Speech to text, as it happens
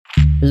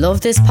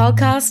Love this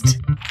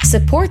podcast?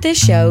 Support this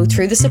show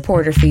through the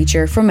supporter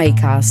feature from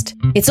Acast.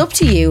 It's up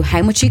to you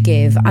how much you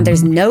give, and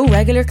there's no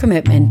regular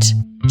commitment.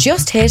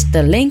 Just hit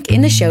the link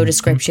in the show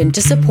description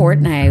to support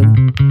now.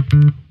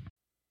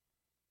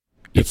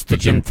 It's the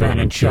Jim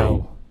Fannin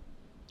Show.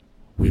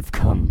 We've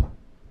come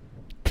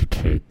to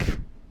take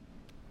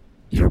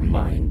your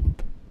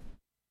mind.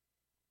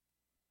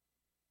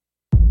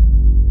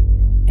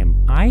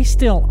 Am I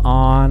still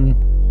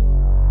on?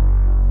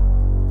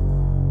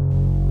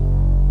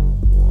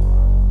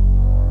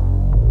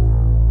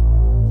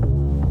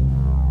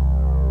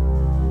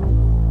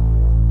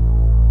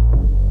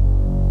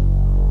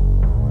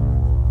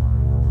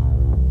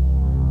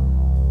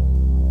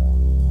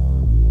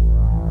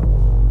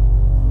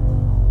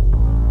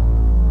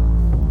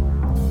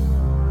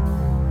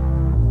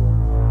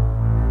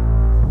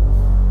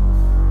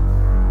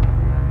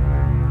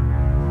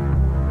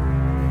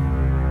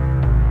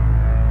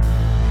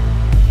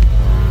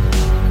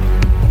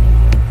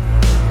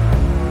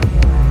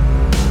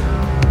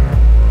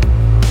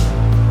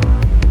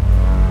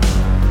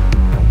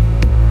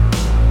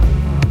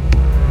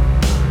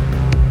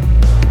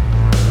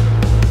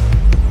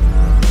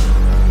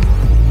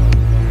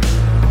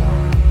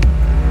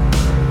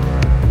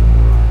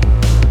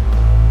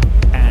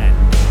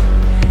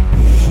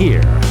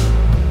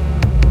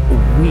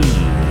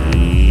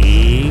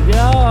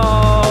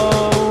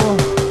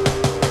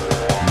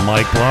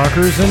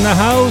 In the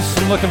house.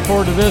 I'm looking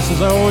forward to this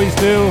as I always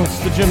do. It's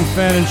the Jim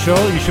Fannin Show.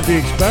 You should be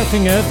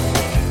expecting it.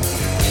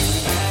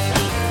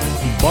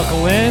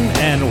 Buckle in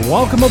and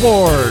welcome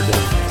aboard.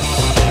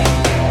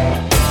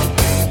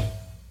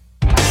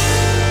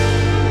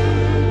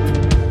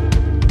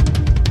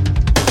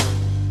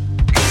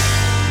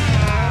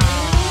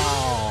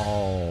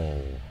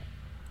 Oh.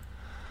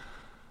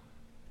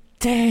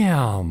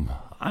 Damn.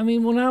 I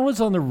mean, when I was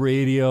on the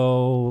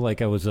radio,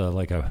 I was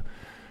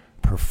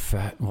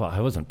well, I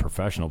wasn't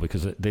professional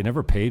because they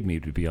never paid me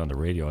to be on the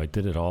radio. I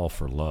did it all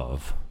for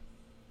love.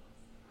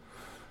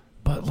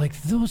 But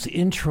those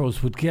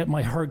intros would get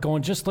my heart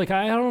going. Just I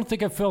don't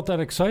think I felt that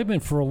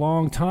excitement for a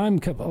long time.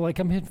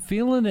 I'm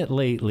feeling it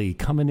lately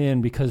coming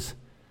in because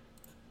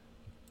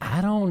I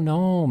don't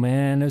know,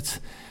 man. It's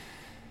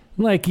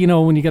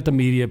when you get the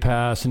media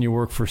pass and you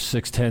work for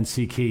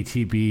 610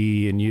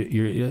 CKTB and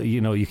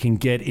you can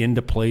get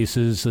into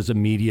places as a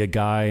media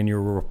guy and you're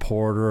a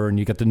reporter and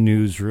you got the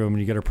newsroom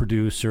and you got a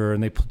producer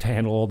and they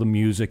handle all the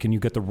music and you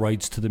get the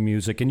rights to the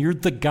music and you're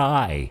the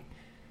guy.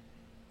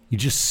 You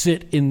just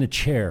sit in the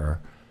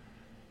chair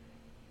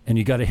and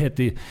you got to hit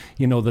the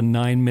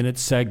 9-minute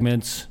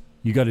segments.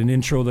 You got an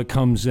intro that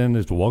comes in.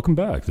 It's welcome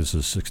back. This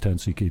is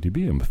 610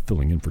 CKTB. I'm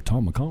filling in for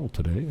Tom McConnell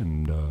today,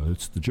 and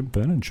it's the Jim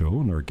Fannin Show,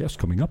 and our guest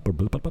coming up.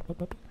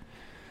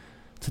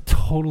 It's a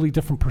totally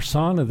different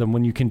persona than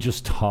when you can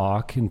just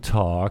talk and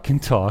talk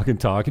and talk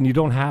and talk, and you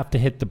don't have to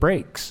hit the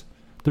brakes.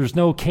 There's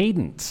no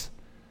cadence.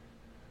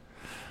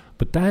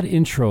 But that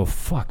intro,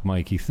 fuck,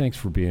 Mikey, thanks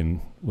for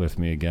being with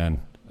me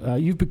again.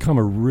 You've become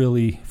a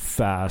really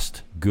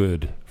fast,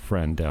 good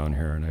friend down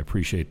here, and I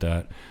appreciate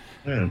that.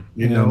 Yeah,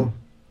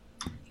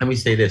 let me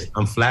say this.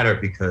 I'm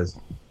flattered because,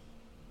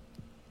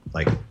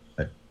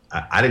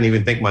 I didn't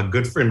even think my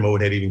good friend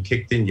mode had even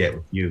kicked in yet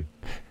with you.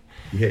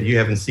 You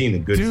haven't seen the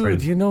good friend.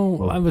 Dude,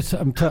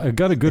 I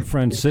got a good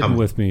friend sitting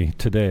with me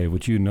today,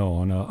 which and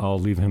I'll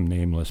leave him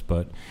nameless,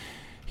 but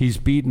he's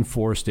beaten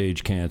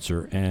 4-stage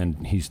cancer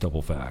and he's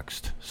double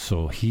vaxxed.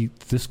 So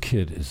this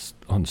kid is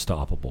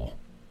unstoppable,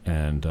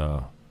 and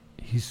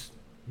he's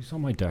on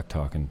my deck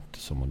talking to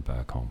someone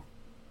back home.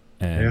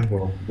 And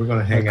we're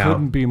gonna hang out. I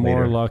couldn't be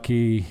more later.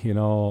 lucky, and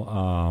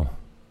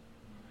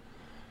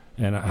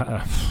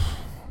I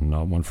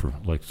not one for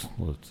let's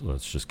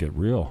just get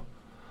real.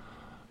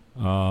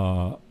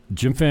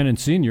 Jim Fannin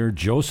Sr.,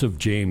 Joseph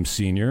James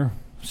Sr.,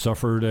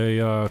 suffered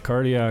a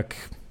cardiac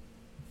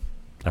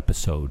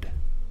episode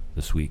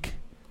this week.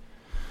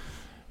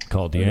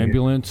 Called the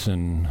ambulance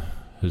in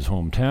his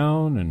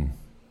hometown and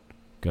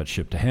got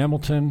shipped to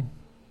Hamilton.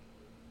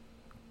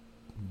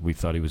 We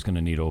thought he was going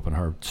to need open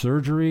heart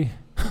surgery.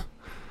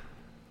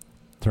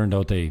 Turned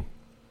out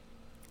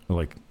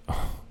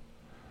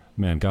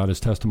God is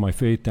testing my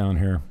faith down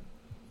here,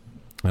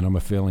 and I'm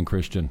a failing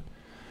Christian.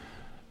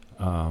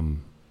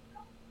 And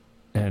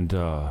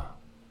the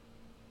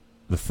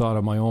thought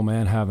of my old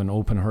man having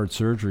open heart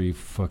surgery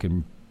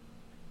fucking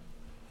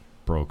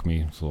broke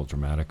me. It's a little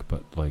dramatic,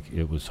 but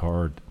it was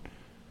hard.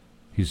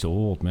 He's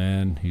old,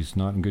 man. He's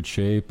not in good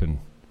shape, and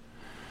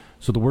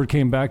so the word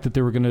came back that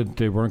they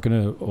weren't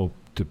gonna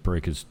to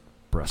break his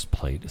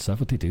breastplate. Is that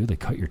what they do? They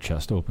cut your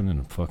chest open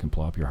and fucking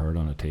plop your heart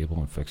on a table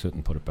and fix it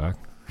and put it back?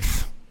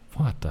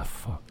 What the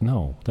fuck?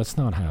 No, that's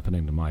not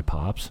happening to my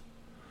pops.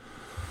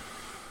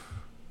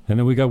 And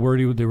then we got word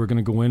they were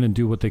going to go in and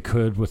do what they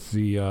could with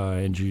the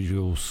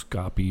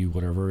angioscopy,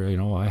 whatever.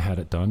 I had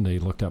it done. They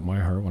looked at my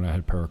heart when I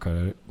had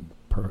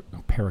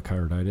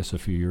pericarditis a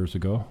few years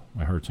ago.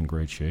 My heart's in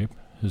great shape.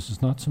 His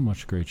is not so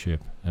much great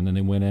shape. And then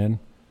they went in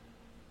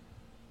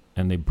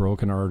and they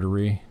broke an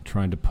artery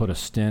trying to put a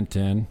stent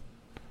in.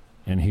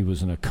 and he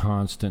was in a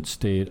constant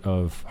state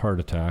of heart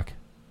attack,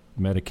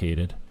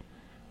 medicated,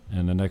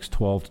 and the next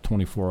 12 to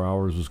 24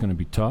 hours was going to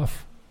be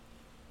tough.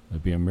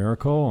 It'd be a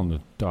miracle, and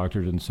the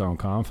doctor didn't sound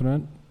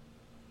confident.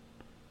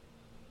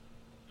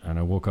 And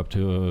I woke up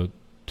to a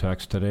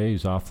text today.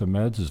 He's off the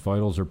meds. His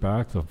vitals are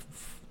back. The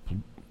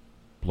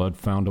blood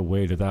found a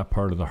way to that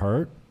part of the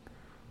heart.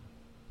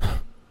 And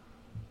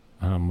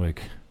I'm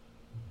like,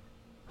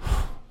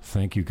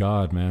 thank you,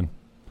 God, man.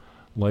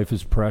 Life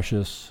is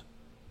precious,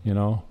 you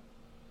know.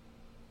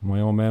 My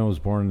old man was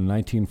born in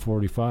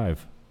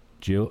 1945.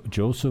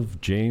 Joseph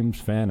James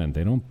Fannin.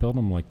 They don't build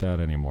them like that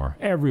anymore.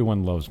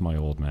 Everyone loves my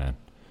old man.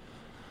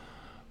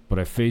 But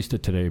I faced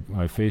it today.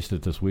 I faced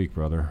it this week,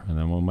 brother. And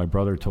then when my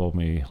brother told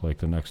me, like,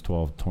 the next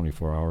 12,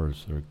 24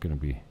 hours are going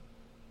to be,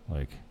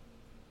 like,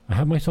 I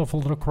had myself a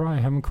little cry.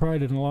 I haven't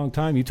cried in a long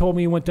time. You told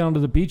me you went down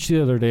to the beach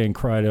the other day and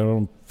cried. I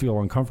don't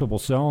feel uncomfortable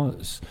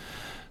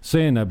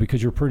saying that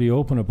because you're pretty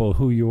open about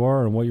who you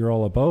are and what you're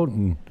all about.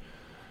 And,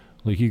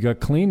 like, you got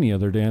clean the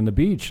other day on the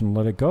beach and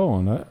let it go.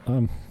 And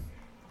I'm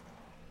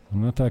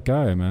not that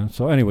guy, man.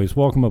 So anyways,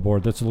 welcome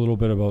aboard. That's a little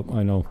bit about,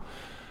 I know,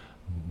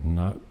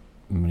 not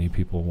many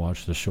people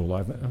watch the show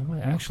live. Am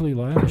I actually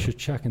live? I should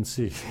check and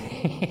see.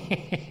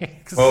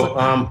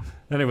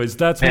 Anyways,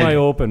 that's my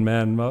open,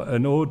 man.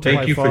 An ode to my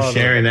father. Thank you for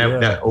sharing that. Yeah.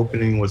 That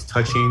opening was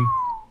touching.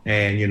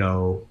 And, you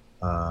know,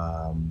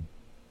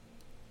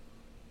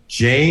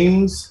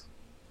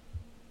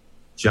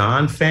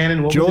 John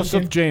Fannin.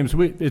 Joseph James.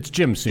 It's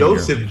Jim Sr.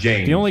 Joseph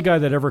James. The only guy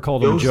that ever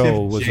called him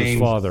Joe was his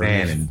father.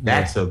 Fannin.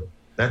 That's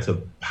a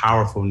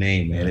powerful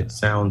name, man. Yeah. It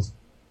sounds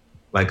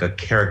like a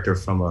character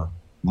from a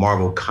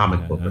Marvel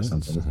comic book or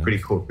something. It's pretty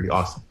cool, pretty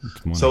awesome.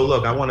 So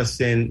look, I want to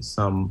send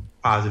some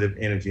positive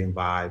energy and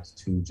vibes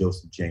to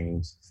Joseph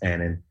James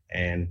Fannin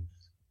and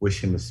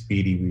wish him a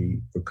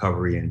speedy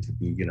recovery and to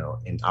be, you know,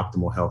 in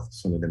optimal health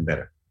sooner than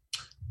better.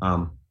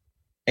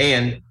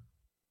 And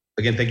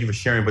again, thank you for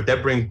sharing. But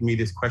that brings me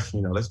this question,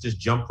 you know, let's just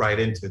jump right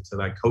into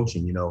like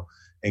coaching, you know,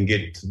 and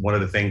get to one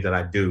of the things that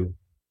I do.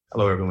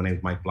 Hello, everyone. My name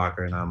is Mike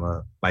Blocker, and I'm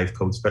a life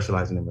coach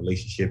specializing in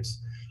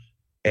relationships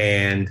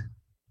and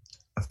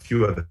a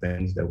few other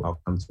things that I'll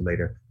come to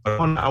later. But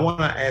I want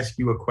to ask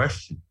you a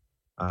question,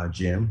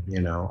 Jim.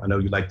 You know, I know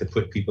you like to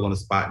put people on the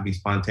spot and be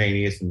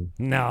spontaneous and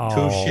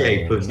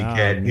touche,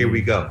 pussycat. Here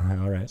we go.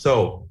 All right.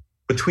 So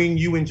between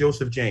you and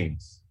Joseph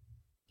James,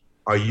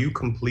 are you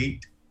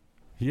complete?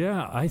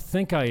 Yeah, I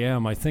think I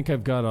am. I think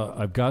I've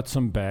got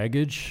some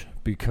baggage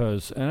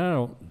because, and I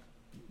don't,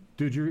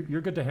 dude,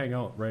 you're good to hang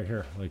out right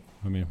here. Like,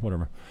 I mean,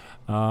 whatever.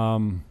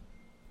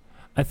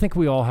 I think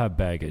we all have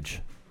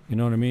baggage. You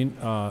know what I mean?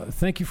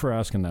 Thank you for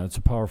asking that. It's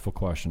a powerful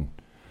question.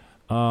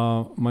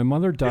 My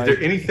mother died. Is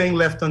there anything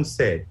left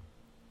unsaid?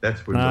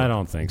 That's what I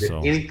don't think so.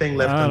 Anything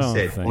left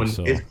unsaid on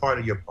his part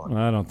of your part?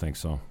 I don't think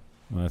so.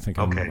 I think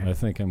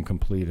I'm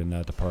complete in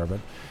that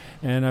department.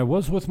 And I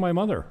was with my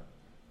mother.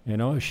 You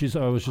know,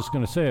 I was just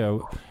going to say,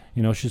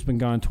 you know, she's been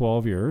gone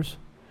 12 years.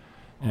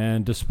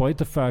 And despite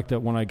the fact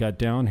that when I got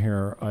down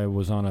here, I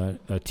was on a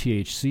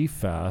THC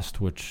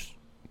fast, which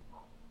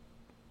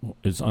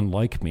is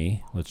unlike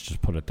me, let's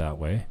just put it that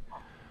way.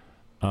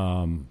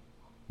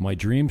 My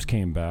dreams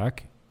came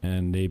back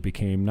and they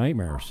became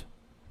nightmares.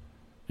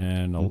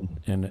 And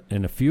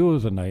in a few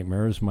of the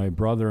nightmares, my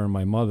brother and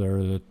my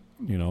mother, that,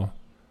 you know,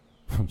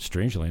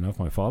 strangely enough,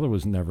 my father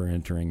was never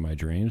entering my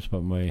dreams,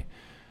 but my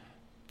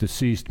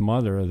deceased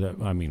mother,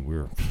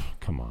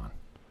 come on.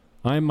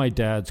 I'm my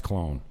dad's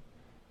clone.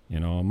 You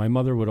know, my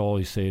mother would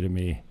always say to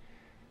me,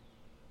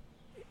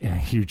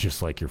 you're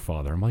just like your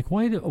father. I'm like,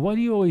 why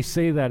do you always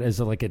say that as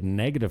a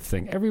negative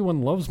thing?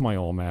 Everyone loves my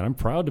old man. I'm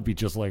proud to be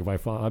just like my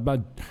father. I'm not,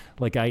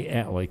 I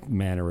am,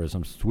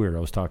 mannerisms. It's weird. I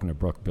was talking to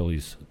Brooke,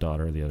 Billy's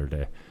daughter, the other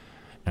day,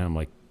 and I'm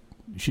like,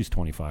 she's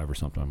 25 or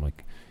something. I'm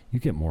like, you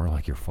get more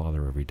like your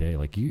father every day.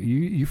 Like,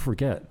 you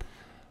forget.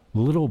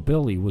 Little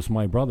Billy was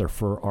my brother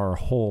for our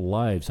whole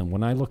lives, and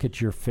when I look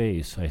at your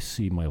face, I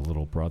see my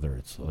little brother.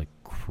 It's like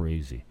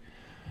crazy.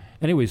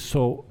 Anyways,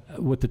 so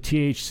with the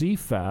THC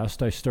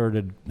fast, I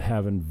started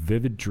having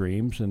vivid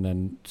dreams, and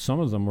then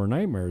some of them were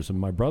nightmares, and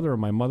my brother and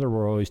my mother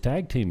were always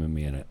tag teaming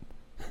me in it.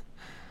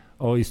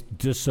 Always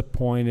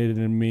disappointed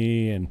in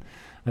me, and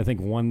I think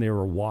one, they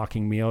were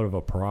walking me out of a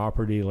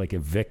property,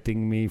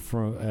 evicting me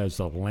from as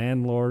a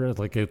landlord.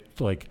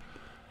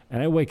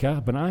 And I wake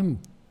up, and I'm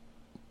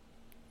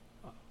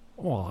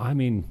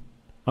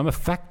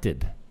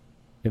affected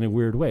in a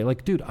weird way.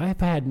 Dude, I've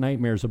had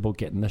nightmares about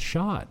getting the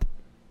shot.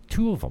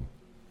 2 of them.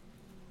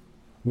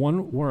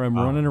 One where I'm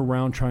running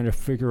around trying to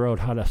figure out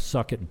how to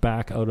suck it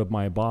back out of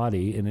my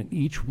body, and in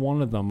each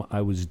one of them,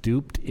 I was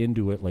duped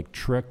into it,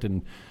 tricked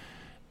and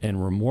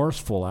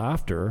remorseful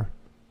after.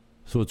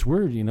 So it's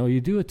weird,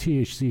 you do a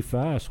THC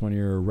fast when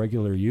you're a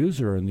regular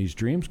user, and these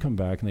dreams come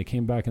back, and they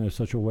came back in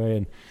such a way.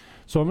 And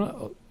so I'm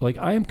not,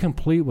 I am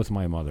complete with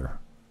my mother,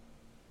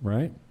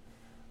 right?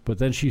 But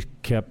then she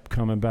kept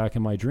coming back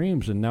in my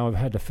dreams, and now I've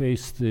had to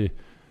face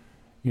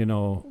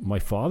my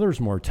father's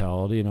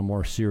mortality in a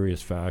more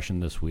serious fashion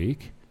this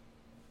week.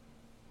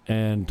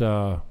 And,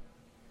 I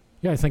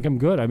think I'm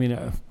good. I mean,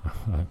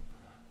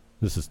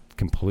 this is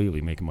completely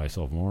making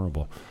myself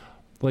vulnerable.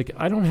 Like,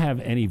 I don't have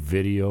any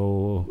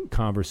video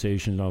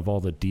conversations of all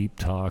the deep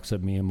talks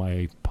that me and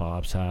my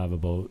pops have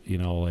about,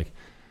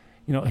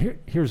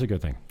 here's a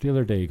good thing. The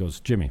other day he goes,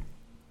 Jimmy,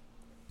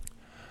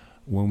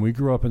 when we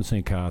grew up in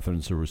St.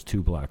 Catharines, there was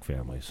 2 black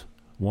families.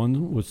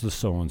 One was the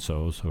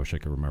so-and-sos. I wish I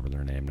could remember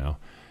their name now.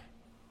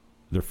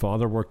 Their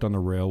father worked on the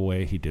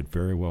railway. He did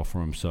very well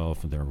for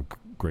himself, and they're a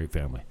great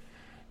family.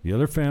 The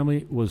other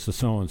family was the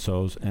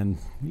so-and-sos, and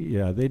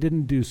yeah, they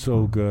didn't do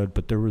so good,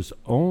 but that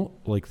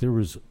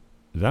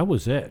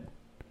was it.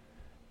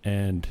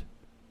 And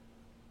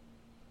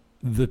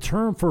the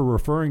term for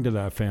referring to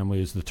that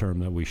family is the term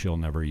that we shall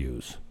never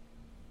use.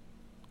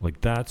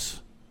 Like,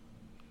 that's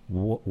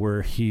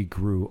where he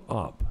grew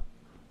up.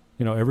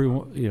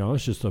 Everyone,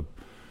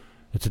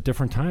 it's a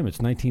different time. It's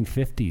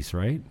 1950s,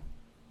 right?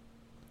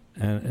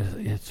 And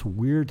it's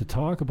weird to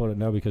talk about it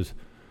now because,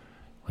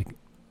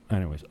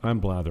 anyways, I'm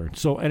blathering.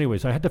 So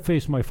anyways, I had to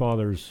face my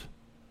father's,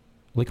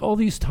 all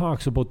these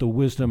talks about the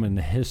wisdom and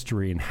the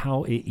history and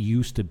how it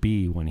used to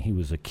be when he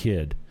was a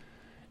kid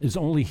is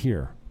only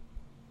here.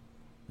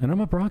 And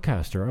I'm a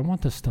broadcaster. I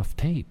want this stuff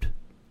taped.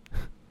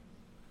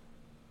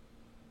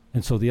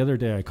 And so the other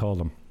day I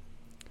called him.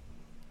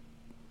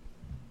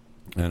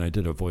 And I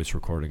did a voice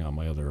recording on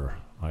my other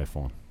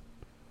iPhone.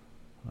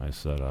 I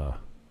said,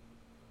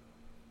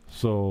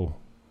 so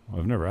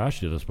I've never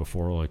asked you this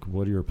before.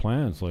 What are your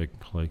plans? Like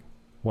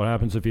what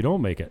happens if you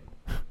don't make it?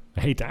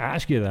 I hate to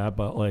ask you that,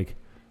 but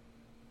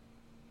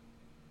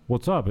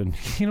what's up? And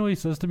you know what he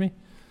says to me?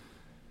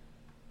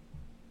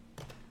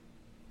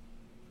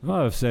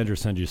 I'll have Sandra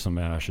send you some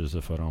ashes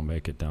if I don't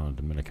make it down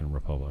to Dominican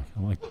Republic.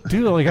 I'm like,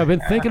 dude, I've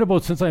been thinking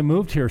about since I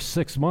moved here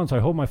 6 months. I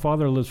hope my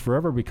father lives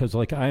forever because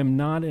I am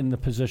not in the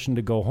position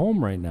to go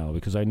home right now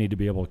because I need to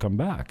be able to come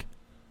back.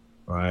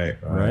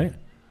 Right.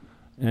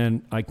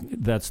 And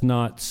that's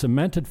not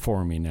cemented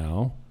for me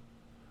now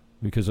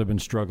because I've been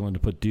struggling to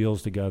put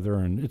deals together,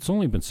 and it's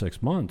only been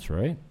 6 months,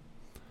 right?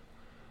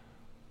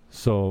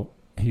 So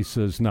he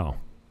says, no,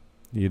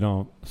 you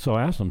don't. So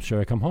I asked him, should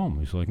I come home?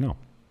 He's like, no.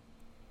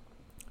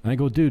 And I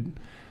go, dude,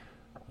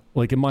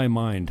 in my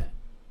mind,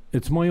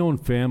 it's my own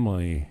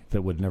family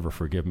that would never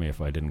forgive me if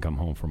I didn't come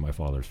home for my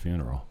father's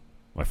funeral.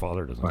 My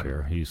father doesn't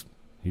care. He's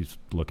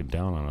looking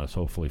down on us,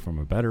 hopefully from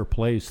a better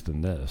place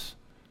than this.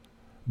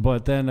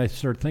 But then I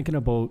start thinking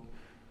about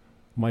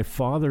my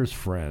father's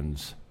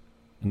friends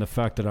and the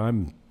fact that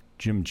I'm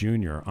Jim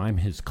Jr., I'm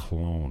his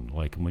clone.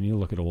 When you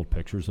look at old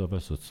pictures of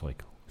us, it's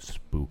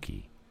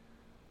spooky.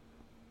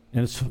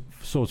 And it's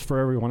for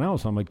everyone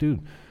else. I'm like,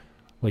 dude,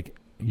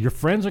 your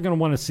friends are going to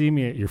want to see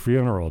me at your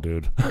funeral,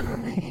 dude.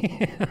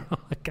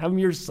 I'm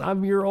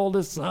your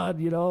oldest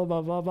son,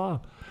 blah, blah, blah.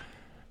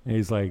 And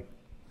he's like,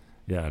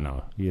 yeah,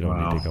 no, you don't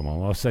need to come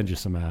home. I'll send you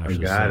some ashes.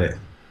 I got it.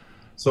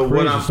 So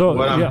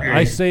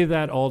I say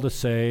that all to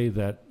say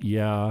that,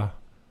 yeah,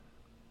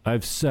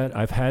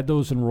 I've had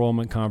those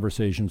enrollment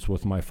conversations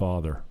with my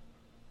father.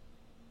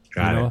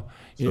 Got it.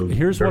 So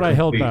here's what I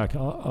held back.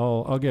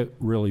 I'll get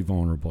really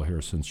vulnerable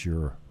here since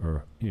you're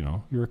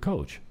a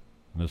coach.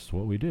 And this is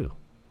what we do.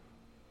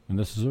 And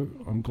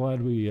I'm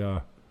glad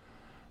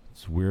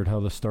it's weird how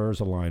the stars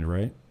aligned,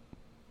 right?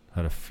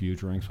 Had a few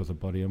drinks with a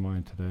buddy of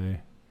mine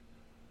today.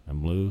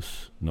 I'm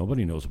loose.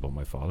 Nobody knows about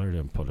my father. I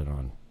didn't put it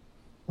on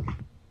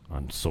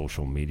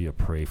social media,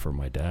 pray for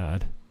my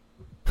dad.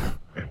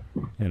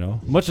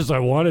 Much as I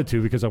wanted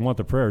to because I want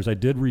the prayers. I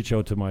did reach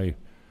out to my,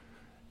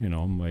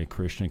 my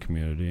Christian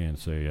community and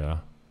say, yeah,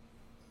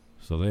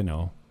 so they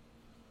know.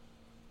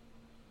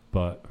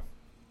 But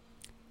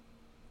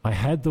I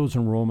had those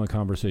enrollment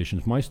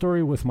conversations. My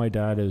story with my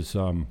dad is,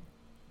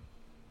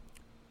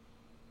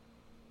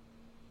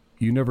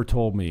 you never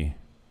told me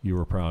you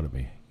were proud of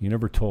me. You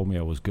never told me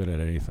I was good at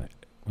anything.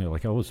 I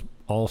was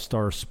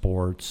all-star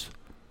sports.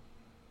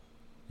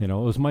 It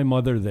was my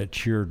mother that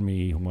cheered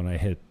me when I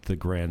hit the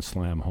Grand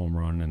Slam home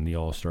run in the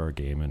All-Star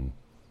game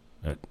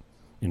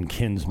in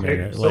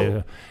Kinsman.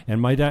 Okay, and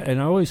my dad,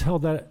 and I always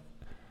held that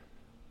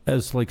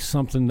as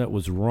something that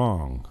was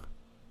wrong,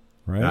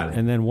 right?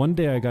 And then one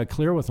day I got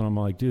clear with him. I'm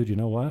like, dude, you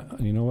know what?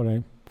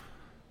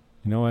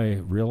 I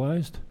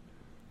realized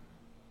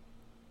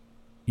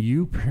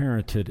you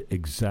parented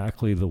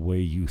exactly the way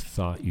you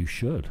thought you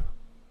should.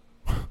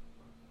 And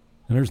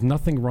there's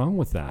nothing wrong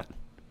with that.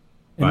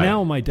 And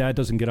now my dad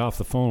doesn't get off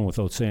the phone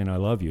without saying, I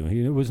love you.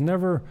 It was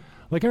never,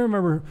 I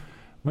remember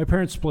my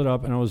parents split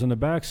up and I was in the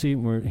back seat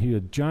where he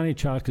had Johnny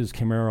Chotka's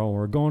Camaro. And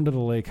we're going to the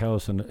lake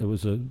house and it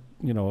was a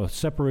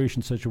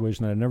separation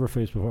situation that I'd never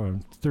faced before. I'm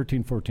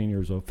 13, 14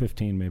 years old,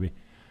 15 maybe.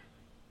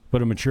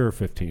 But a mature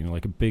 15,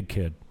 a big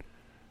kid.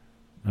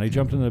 And I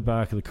jumped in the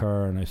back of the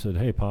car and I said,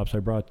 hey, Pops, I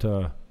brought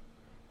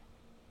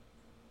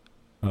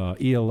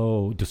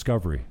ELO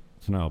Discovery.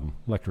 It's an album,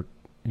 electric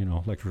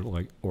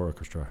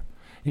orchestra.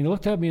 And he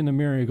looked at me in the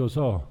mirror and he goes,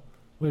 oh,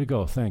 way to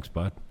go. Thanks,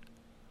 bud.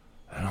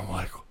 And I'm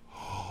like,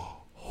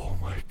 oh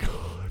my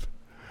God.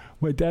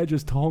 My dad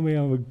just told me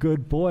I'm a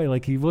good boy.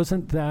 He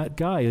wasn't that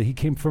guy. He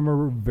came from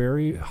a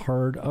very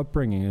hard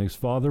upbringing. And his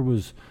father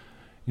was,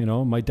 You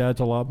know, my dad's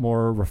a lot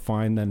more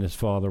refined than his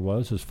father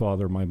was. His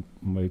father, my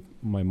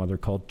mother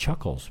called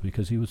Chuckles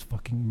because he was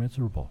fucking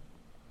miserable.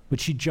 But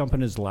she'd jump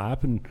in his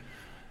lap and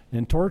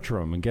torture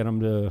him and get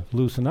him to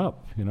loosen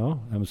up, you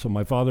know? And so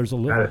my father's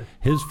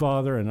his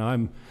father, and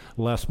I'm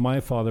less my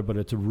father, but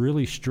it's a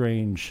really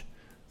strange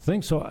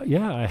thing. So,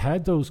 yeah, I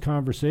had those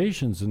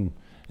conversations, and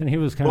he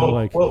was kind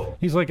of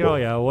he's like, oh,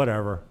 yeah,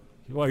 whatever.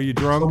 Well, are you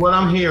drunk? So what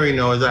I'm hearing,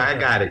 though, is I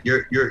got it.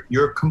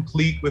 You're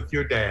complete with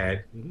your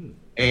dad,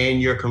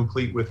 and you're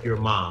complete with your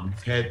mom.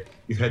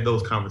 You've had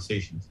those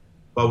conversations.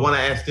 But I want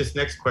to ask this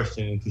next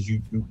question, because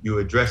you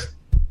addressed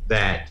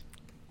that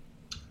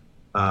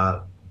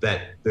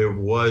there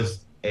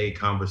was a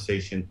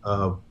conversation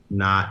of him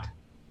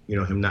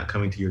not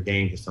coming to your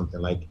games or something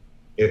like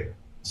it.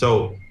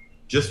 So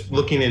just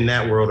looking in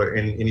that world or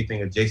in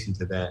anything adjacent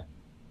to that,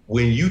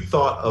 when you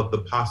thought of the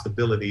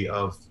possibility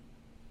of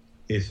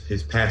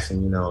his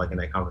passing, you know, like in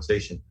that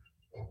conversation,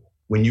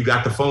 when you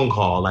got the phone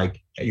call,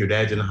 like your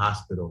dad's in the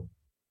hospital,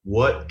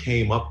 what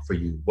came up for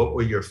you? What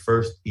were your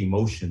first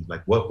emotions?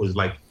 Like what was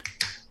like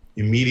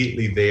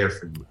immediately there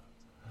for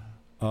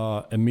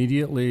you?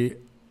 Immediately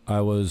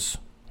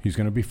he's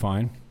going to be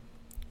fine.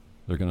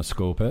 They're going to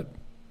scope it.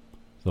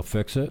 They'll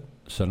fix it,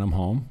 send him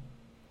home.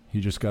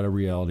 He just got a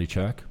reality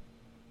check.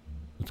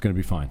 It's going to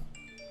be fine.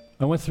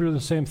 I went through the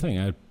same thing.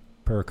 I had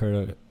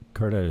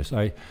pericarditis.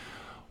 I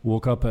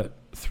woke up at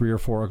 3 or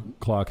 4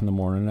 o'clock in the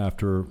morning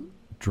after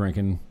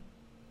drinking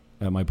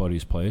at my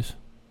buddy's place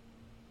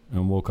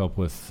and woke up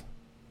with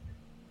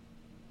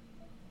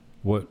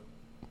what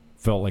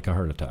felt like a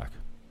heart attack.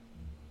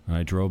 And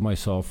I drove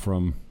myself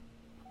from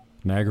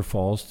Niagara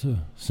Falls to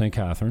St.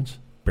 Catharines,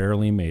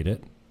 barely made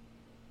it,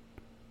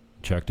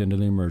 checked into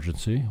the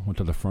emergency, went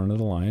to the front of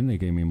the line. They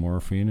gave me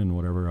morphine and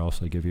whatever else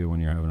they give you when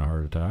you're having a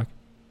heart attack.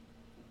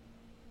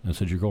 And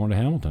said, you're going to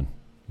Hamilton.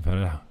 You've had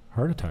a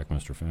heart attack,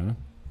 Mr. Fannin.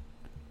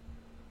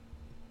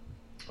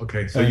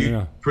 Okay, so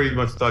you pretty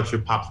much thought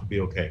your pops would be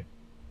okay.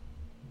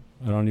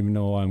 I don't even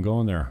know why I'm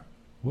going there.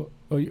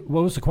 What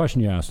was the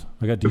question you asked?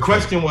 The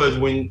question was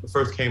when it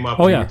first came up.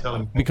 Oh, yeah,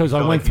 because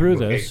I went through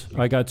this.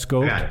 I got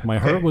scoped. My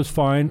heart was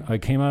fine. I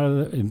came out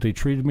of it. They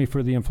treated me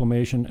for the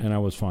inflammation, and I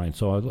was fine.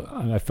 So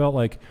I felt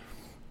like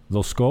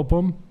they'll scope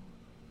him.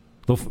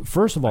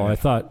 First of all, I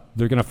thought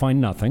they're going to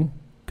find nothing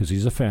because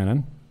he's a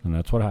Fannin, and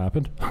that's what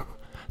happened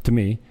to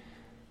me.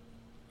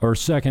 Or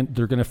second,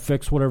 they're going to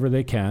fix whatever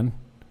they can,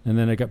 and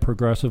then it got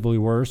progressively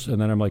worse. And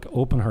then I'm like,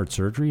 open heart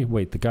surgery?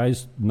 Wait, the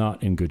guy's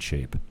not in good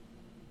shape.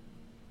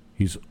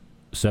 He's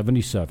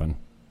 77.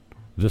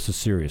 This is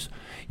serious.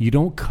 You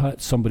don't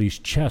cut somebody's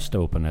chest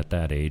open at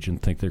that age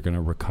and think they're going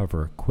to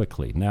recover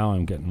quickly. Now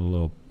I'm getting a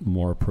little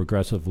more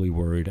progressively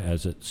worried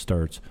as it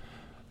starts.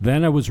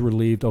 Then I was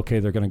relieved, okay,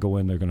 they're going to go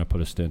in, they're going to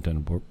put a stent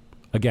in.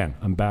 Again,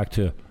 I'm back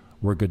to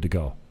we're good to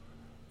go.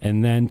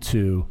 And then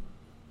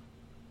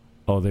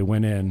they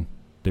went in,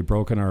 they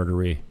broke an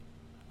artery,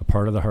 a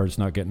part of the heart's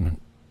not getting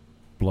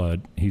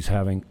blood. He's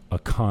having a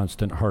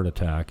constant heart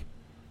attack.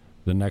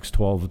 The next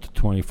 12 to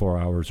 24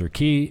 hours are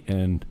key,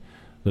 and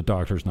the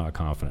doctor's not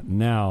confident.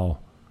 Now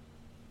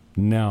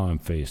I'm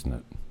facing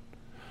it.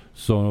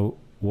 So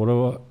what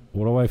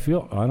do I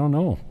feel? I don't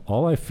know.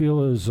 All I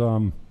feel is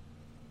the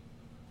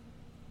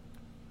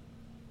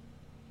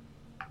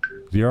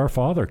Our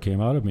Father came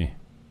out of me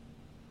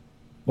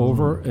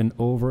over and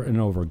over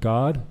and over.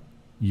 God,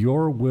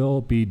 your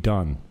will be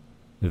done.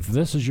 If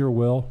this is your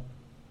will,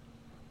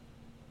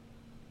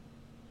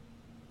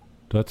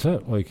 that's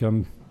it.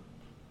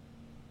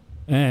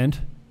 And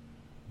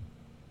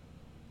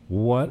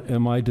what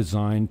am I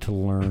designed to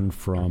learn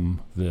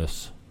from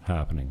this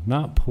happening?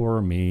 Not poor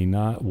me,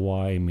 not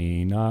why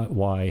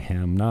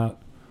him,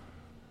 not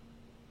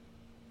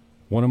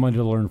what am I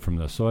to learn from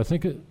this? So I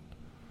think I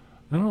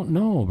don't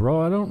know,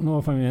 bro. I don't know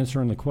if I'm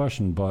answering the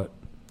question, but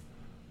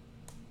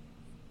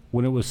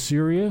when it was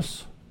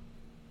serious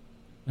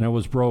and it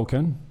was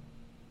broken,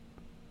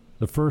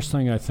 the first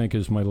thing I think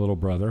is my little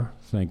brother.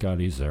 Thank God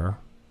he's there.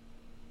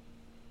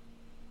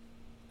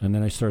 And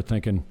then I start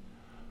thinking,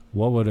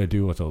 what would I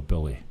do without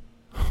Billy?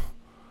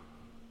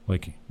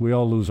 We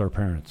all lose our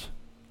parents.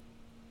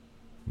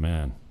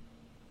 Man,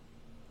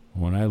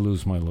 when I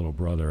lose my little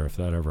brother, if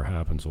that ever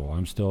happens while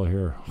I'm still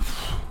here,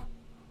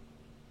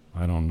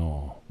 I don't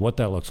know what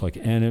that looks like.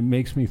 And it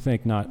makes me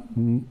think, not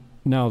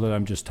now that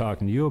I'm just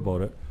talking to you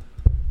about it,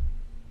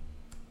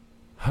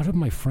 how did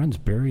my friends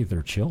bury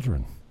their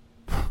children?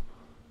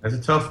 That's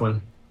a tough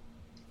one.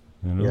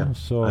 You know, yeah,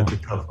 so that's a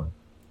tough one.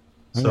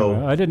 So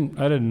anyway, I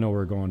didn't know we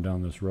were going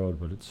down this road,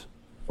 but it's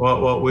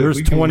there's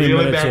we 20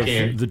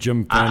 minutes of the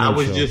Jim Fannin I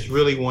was show. Just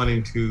really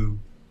wanting to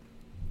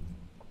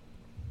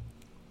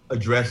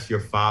address your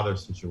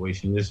father's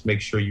situation, just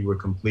make sure you were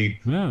complete,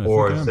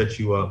 or set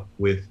you up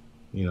with,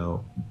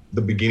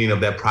 the beginning of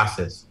that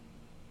process,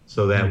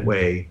 so that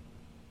way,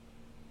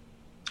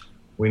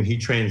 when he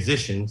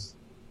transitions,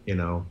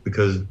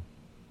 because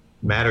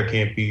matter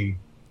can't be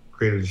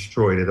created or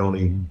destroyed; it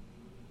only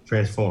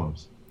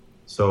transforms.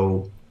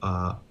 So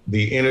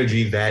the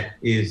energy that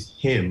is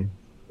him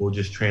will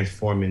just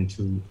transform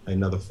into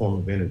another form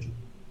of energy.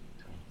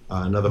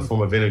 another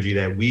form of energy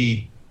that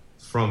we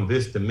from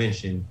this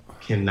dimension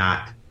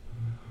cannot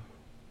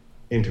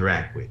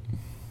interact with.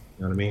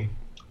 You know what I mean?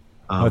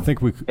 I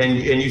think we and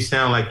you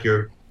sound like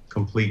you're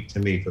complete to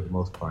me for the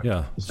most part.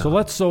 Yeah. So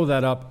let's sew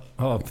that up.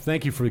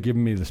 Thank you for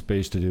giving me the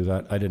space to do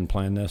that. I didn't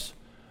plan this.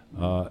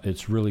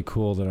 It's really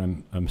cool that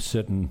I'm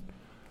sitting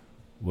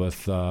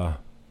with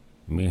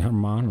mi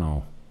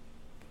hermano,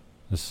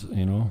 this,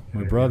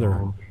 my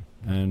brother,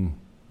 and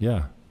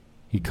yeah,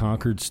 he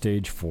conquered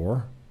stage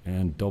 4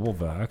 and double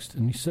vaxxed,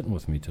 and he's sitting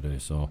with me today.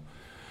 So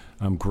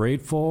I'm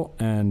grateful,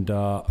 and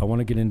I want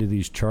to get into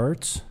these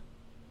charts,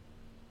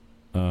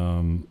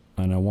 and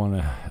I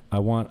want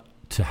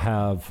to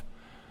have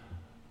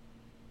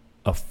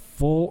a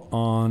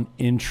full-on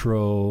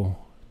intro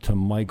to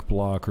Mike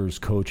Blocker's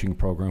coaching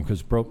program,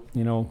 because, bro,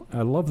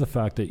 I love the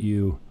fact that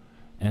you,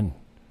 and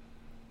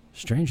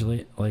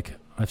strangely, like,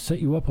 I've set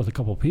you up with a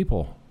couple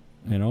people,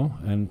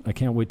 and I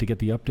can't wait to get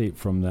the update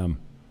from them,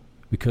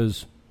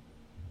 because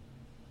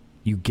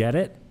you get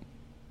it,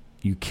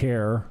 you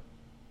care,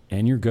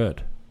 and you're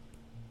good.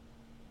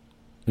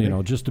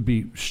 Just to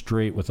be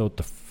straight without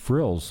the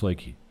frills,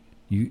 like,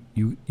 you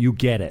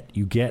get it.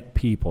 You get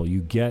people.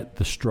 You get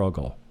the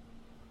struggle.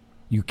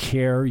 You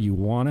care. You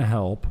want to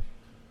help.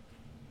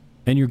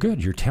 And you're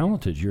good. You're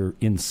talented. You're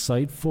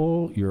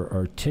insightful. You're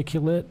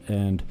articulate.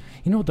 And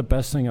you know what the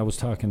best thing, I was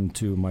talking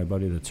to my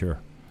buddy that's here.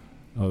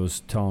 I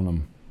was telling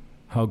him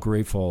how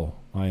grateful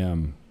I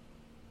am,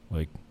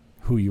 like,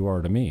 who you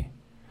are to me.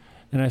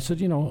 And I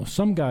said,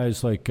 some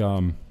guys, like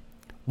one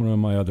of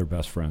my other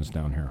best friends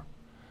down here,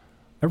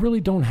 I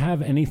really don't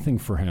have anything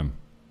for him.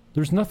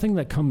 There's nothing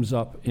that comes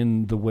up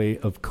in the way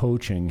of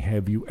coaching.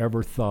 Have you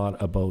ever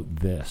thought about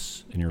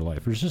this in your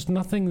life? There's just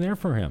nothing there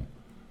for him.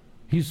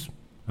 I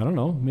don't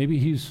know,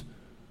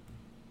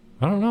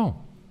 I don't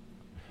know.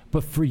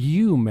 But for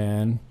you,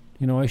 man,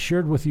 I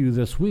shared with you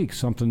this week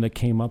something that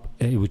came up,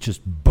 and it was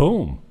just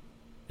boom.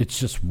 It's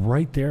just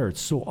right there.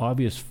 It's so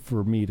obvious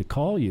for me to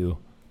call you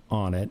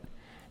on it.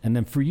 And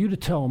then for you to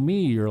tell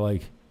me, you're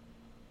like,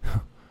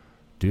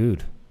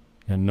 dude,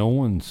 and no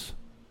one's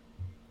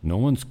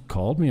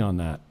called me on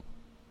that.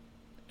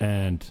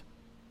 And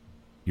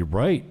you're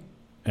right.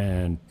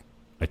 And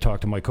I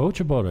talked to my coach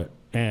about it,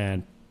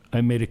 and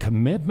I made a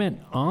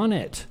commitment on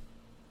it.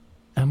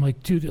 I'm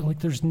like, dude, like,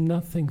 there's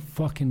nothing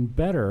fucking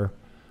better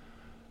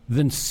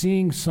than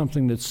seeing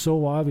something that's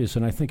so obvious.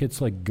 And I think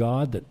it's like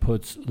God that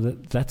puts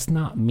that's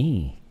not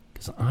me,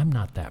 because I'm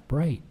not that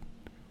bright.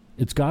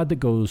 It's God that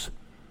goes,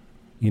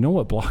 you know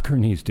what Blocker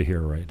needs to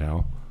hear right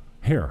now?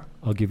 Here,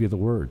 I'll give you the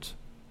words.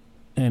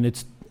 And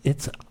it's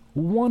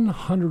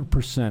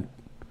 100%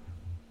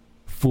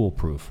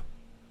 foolproof.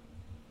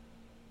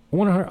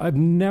 I've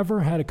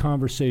never had a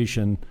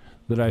conversation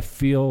that I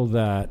feel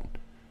that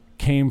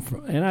came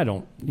from, and I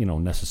don't,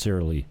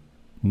 necessarily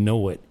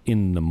know it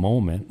in the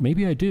moment.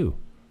 Maybe I do.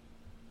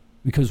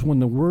 Because when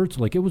the words,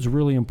 like, it was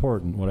really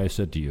important what I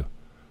said to you.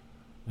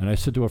 And I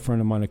said to a friend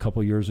of mine a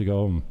couple of years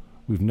ago, and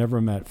we've never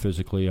met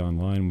physically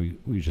online.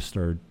 We just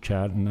started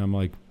chatting. I'm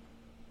like,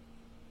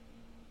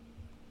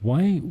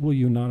 why will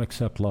you not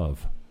accept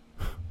love?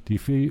 Do you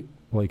feel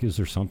like, is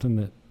there something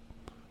that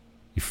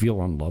you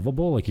feel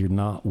unlovable? Like you're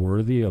not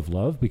worthy of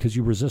love because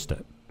you resist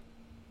it?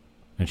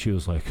 And she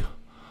was like,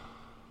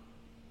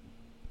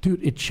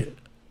 dude,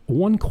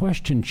 one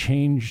question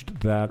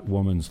changed that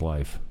woman's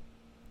life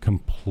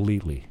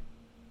completely.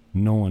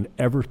 No one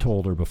ever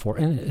told her before.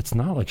 And it's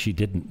not like she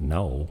didn't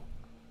know.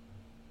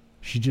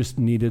 She just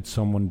needed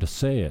someone to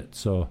say it.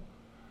 So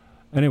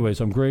anyways,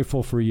 I'm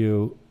grateful for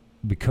you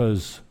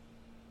because,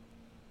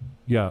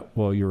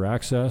 your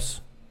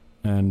access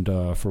and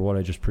for what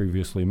I just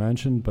previously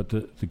mentioned. But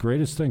the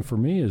greatest thing for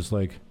me is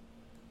like,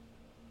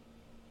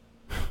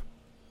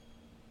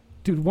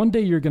 dude, one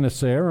day you're going to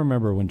say, I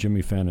remember when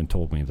Jimmy Fallon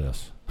told me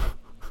this.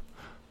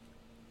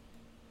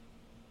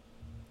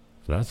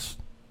 That's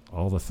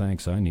all the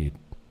thanks I need,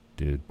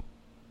 dude.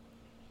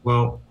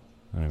 Well,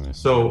 anyway.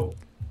 So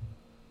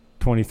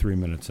 23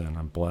 minutes in,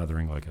 I'm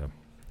blathering like a...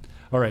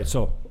 All right,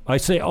 so I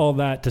say all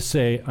that to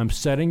say I'm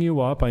setting you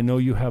up. I know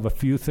you have a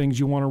few things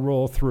you want to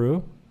roll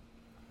through,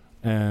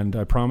 and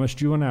I promised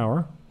you an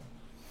hour.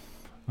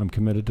 I'm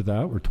committed to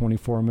that. We're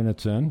 24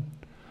 minutes in.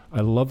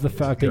 I love the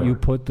fact that you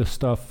put the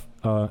stuff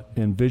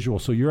in visual.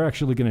 So you're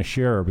actually going to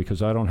share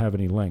because I don't have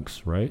any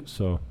links, right?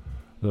 So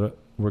we're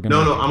going to...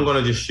 No, I'm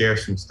going to just share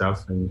some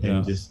stuff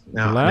and just...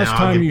 Now, last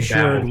time you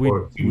shared,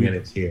 for a few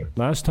minutes here.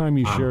 Last time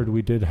you shared,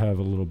 we did have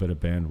a little bit of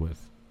bandwidth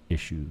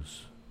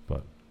issues,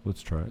 but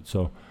let's try it.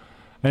 So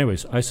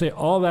anyways, I say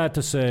all that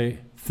to say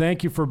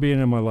thank you for being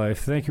in my life.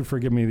 Thank you for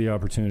giving me the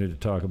opportunity to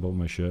talk about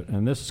my shit.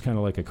 And this is kind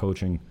of like a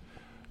coaching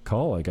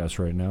call, I guess,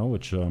 right now,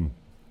 which is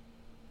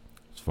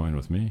fine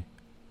with me.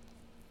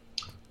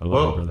 I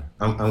love you, brother.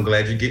 I'm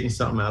glad you're getting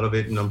something out of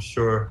it, and I'm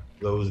sure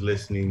those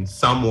listening,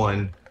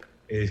 someone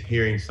is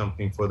hearing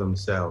something for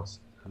themselves.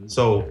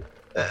 So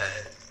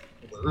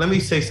let me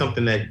say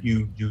something that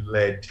you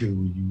led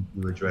to,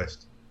 you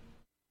addressed.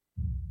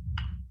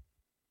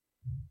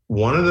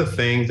 One of the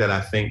things that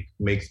I think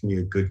makes me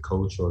a good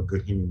coach or a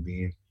good human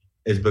being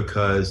is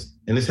because,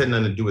 and this had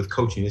nothing to do with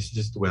coaching, this is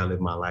just the way I live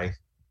my life.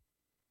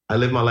 I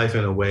live my life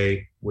in a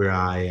way where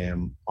I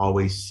am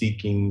always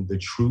seeking the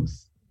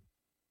truth.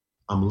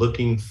 I'm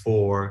looking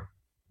for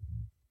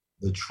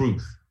the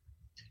truth.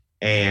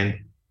 And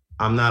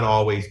I'm not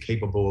always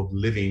capable of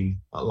living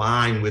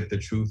aligned with the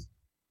truth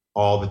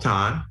all the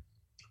time,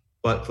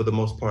 but for the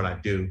most part, I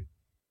do.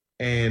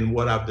 And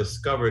what I've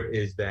discovered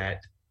is that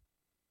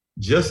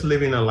just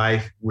living a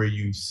life where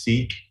you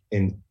seek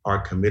and are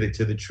committed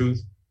to the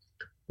truth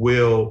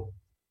will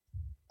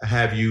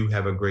have you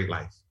have a great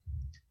life.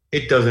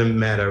 It doesn't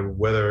matter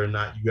whether or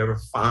not you ever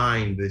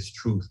find this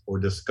truth or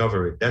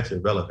discover it. That's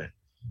irrelevant.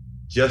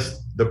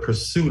 Just the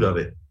pursuit of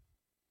it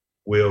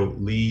will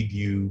lead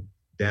you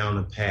down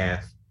a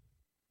path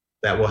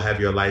that will have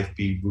your life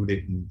be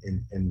rooted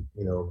in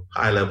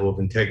high level of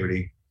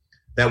integrity.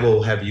 That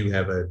will have you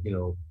have a,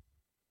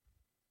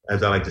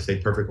 as I like to say,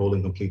 perfect, whole,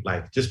 and complete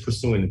life. Just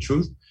pursuing the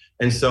truth.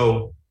 And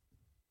so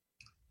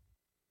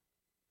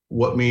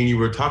what me and you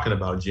were talking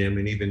about, Jim,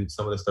 and even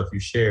some of the stuff you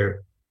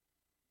shared,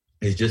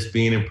 is just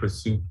being in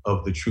pursuit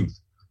of the truth.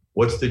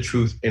 What's the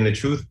truth? And the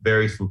truth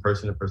varies from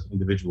person to person,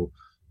 individual.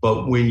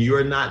 But when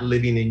you're not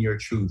living in your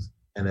truth,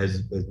 and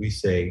as we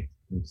say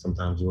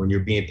sometimes, when you're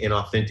being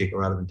inauthentic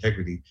or out of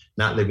integrity,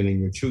 not living in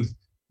your truth,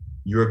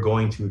 you're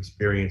going to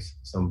experience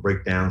some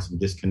breakdowns, some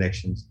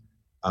disconnections,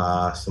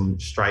 some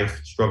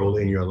strife, struggle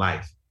in your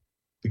life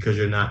because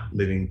you're not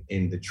living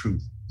in the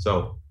truth.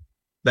 So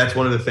that's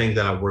one of the things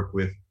that I work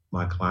with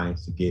my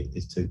clients to get,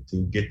 is to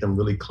get them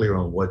really clear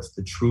on what's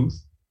the truth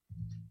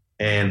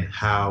and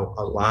how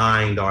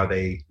aligned are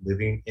they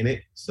living in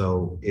it.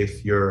 So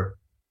if your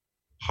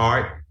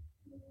heart,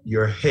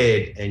 your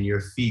head, and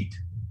your feet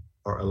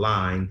are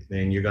aligned,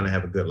 then you're going to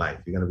have a good life.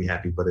 You're going to be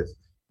happy. But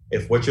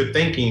if what you're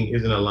thinking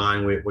isn't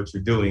aligned with what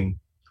you're doing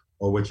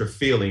or what you're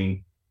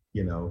feeling,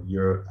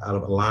 you're out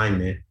of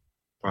alignment,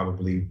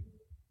 probably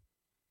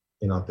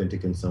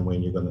inauthentic in some way,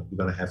 and you're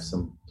gonna have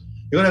some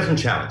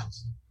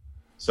challenges.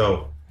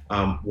 So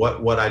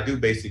what I do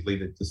basically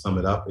to sum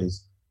it up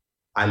is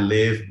I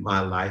live my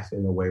life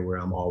in a way where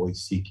I'm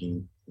always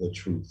seeking the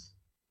truth.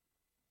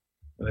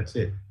 And that's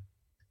it.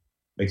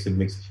 Makes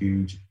a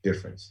huge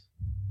difference.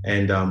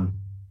 And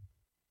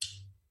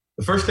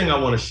the first thing I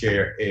want to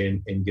share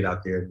and get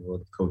out there in the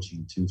world of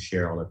coaching to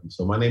share all of you.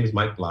 So my name is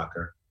Mike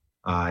Blocker.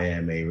 I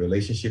am a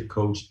relationship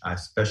coach. I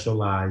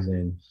specialize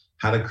in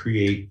how to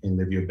create and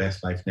live your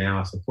best life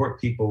now. I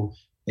support people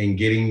in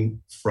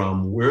getting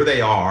from where they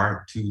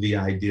are to the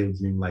ideal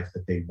dream life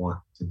that they want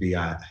to be.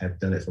 I have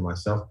done it for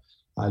myself.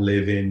 I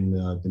live in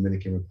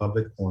Dominican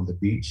Republic on the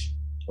beach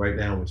right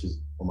now, which is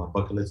on my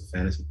bucket list, a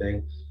fantasy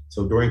thing.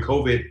 So during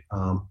COVID,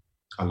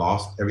 I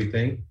lost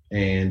everything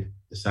and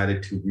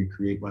decided to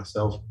recreate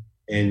myself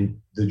in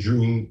the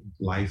dream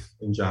life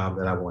and job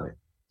that I wanted.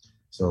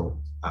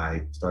 So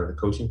I started a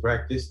coaching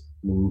practice,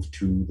 moved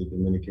to the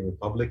Dominican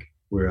Republic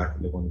where I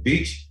could live on the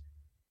beach,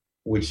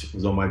 which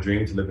was on my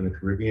dream to live in the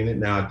Caribbean. And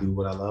now I do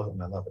what I love,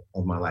 and I love it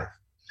of my life.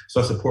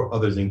 So I support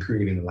others in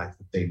creating a life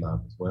that they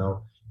love as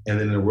well. And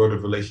then in the world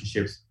of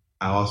relationships,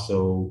 I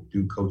also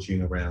do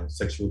coaching around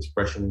sexual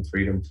expression and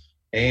freedom,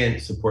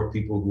 and support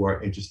people who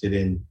are interested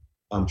in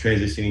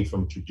transitioning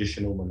from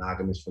traditional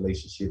monogamous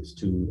relationships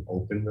to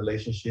open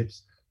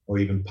relationships or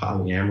even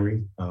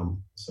polyamory.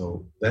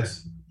 So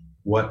that's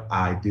what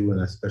I do, and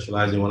I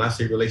specialize in. When I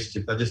say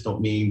relationships, I just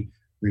don't mean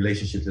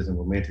relationships as in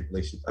romantic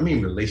relationships. I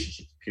mean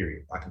relationships,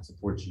 period. I can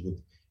support you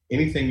with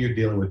anything you're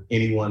dealing with,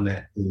 anyone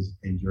that is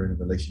enduring a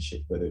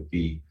relationship, whether it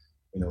be,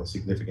 a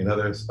significant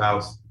other,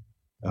 spouse,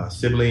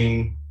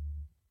 sibling,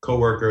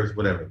 coworkers,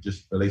 whatever,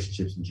 just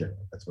relationships in general.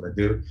 That's what I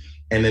do.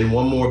 And then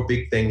one more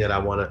big thing that I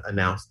want to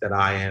announce that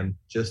I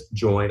just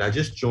joined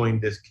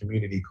this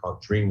community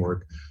called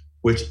Dreamwork,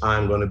 which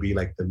I'm going to be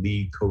like the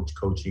lead coach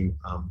coaching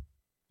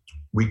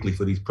weekly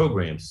for these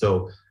programs.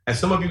 So as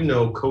some of you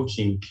know,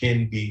 coaching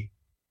can be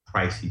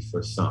pricey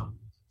for some.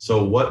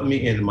 So what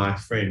me and my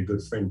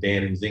good friend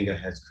Dan Nzinga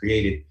has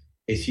created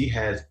is he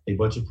has a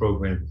bunch of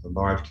programs with a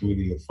large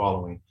community of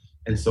following.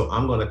 And so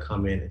I'm going to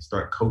come in and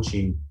start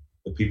coaching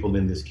the people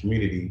in this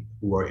community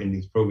who are in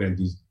these programs,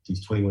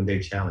 these 21-day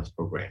challenge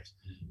programs.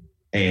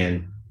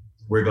 And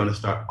we're going to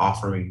start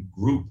offering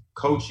group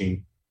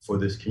coaching for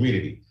this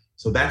community.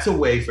 So that's a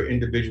way for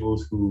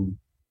individuals who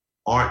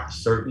aren't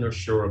certain or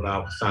sure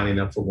about signing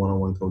up for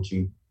one-on-one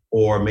coaching,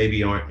 or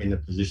maybe aren't in a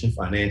position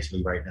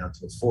financially right now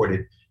to afford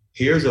it.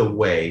 Here's a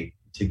way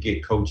to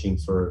get coaching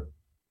for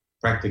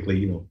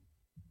practically,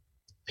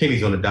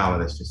 pennies on the dollar,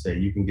 let's just say.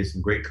 You can get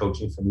some great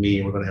coaching from me,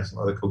 and we're going to have some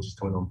other coaches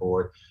coming on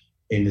board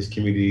in this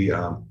community.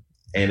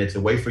 And it's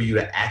a way for you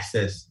to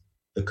access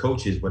the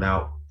coaches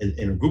without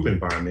in a group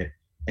environment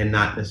and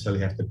not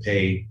necessarily have to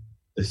pay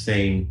the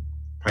same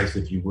price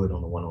if you would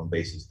on a one-on-one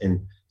basis.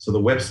 And so the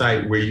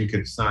website where you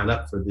could sign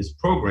up for this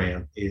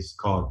program is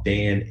called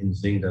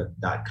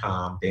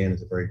danandzinga.com. Dan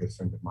is a very good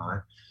friend of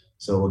mine.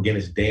 So again,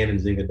 it's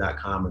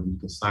danandzinga.com, and you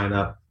can sign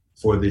up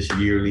for this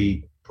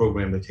yearly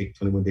program to take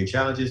 21-day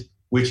challenges,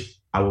 which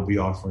I will be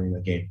offering,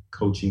 again,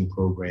 coaching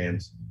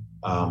programs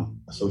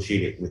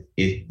associated with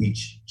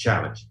each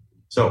challenge.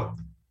 So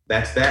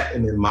that's that.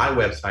 And then my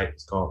website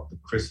is called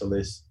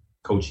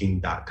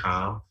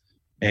thechrysaliscoaching.com.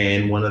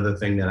 And one other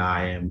thing that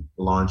I am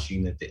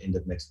launching at the end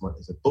of next month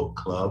is a book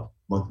club,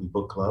 monthly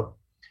book club.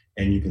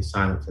 And you can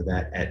sign up for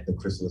that at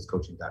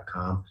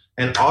thechrysaliscoaching.com.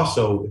 And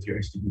also, if you're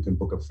interested, you can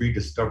book a free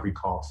discovery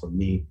call from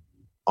me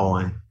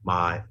on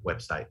my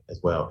website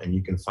as well. And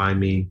you can find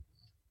me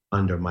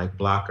under Mike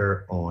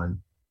Blocker on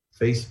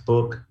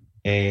Facebook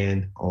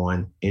and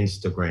on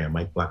Instagram,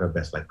 Mike Blocker,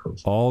 Best Life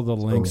Coach. All the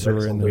links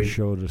are in the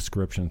show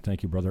description.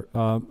 Thank you, brother.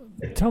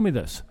 Tell me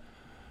this.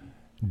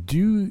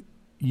 Do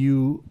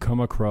you come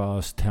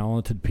across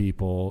talented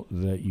people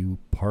that you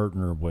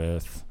partner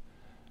with?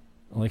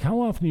 Like,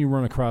 how often do you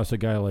run across a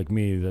guy like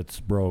me that's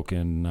broke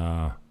and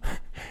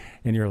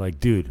you're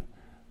like, dude,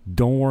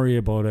 don't worry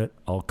about it.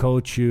 I'll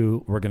coach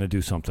you. We're going to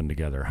do something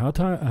together.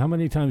 How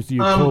many times do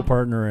you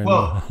co-partner? And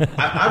well,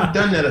 I've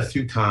done that a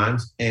few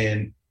times,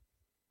 and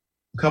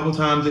a couple of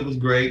times it was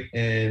great,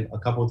 and a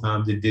couple of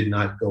times it did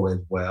not go as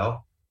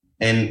well.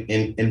 And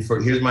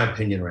here's my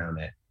opinion around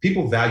that.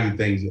 People value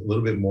things a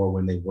little bit more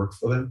when they work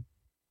for them.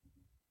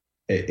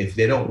 If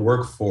they don't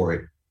work for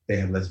it, they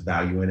have less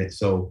value in it.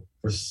 So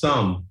for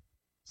some,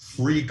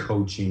 free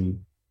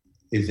coaching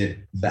isn't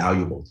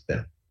valuable to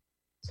them.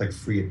 It's like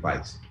free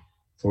advice.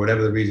 For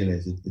whatever the reason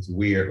is, it's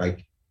weird.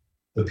 Like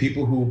the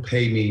people who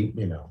pay me,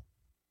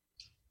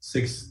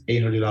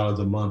 $600-800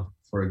 a month,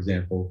 for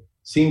example,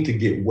 seem to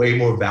get way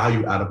more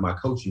value out of my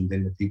coaching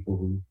than the people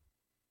who.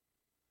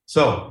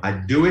 So I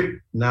do it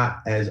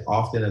not as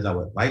often as I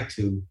would like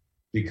to,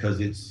 because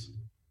it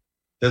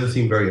doesn't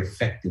seem very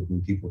effective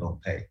when people don't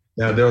pay.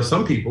 Now, there are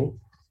some people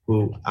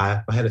who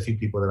I had a few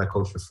people that I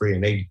coached for free,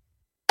 and they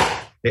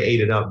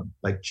ate it up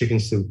like chicken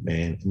soup,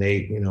 man. And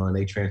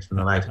they transformed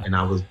their life, and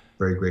I was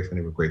very grateful, and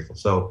they were grateful.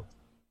 So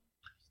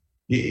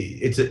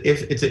it's an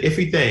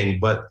iffy thing,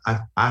 but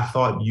I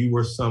thought you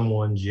were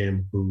someone,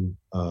 Jim, who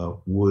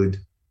would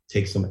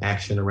take some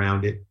action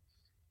around it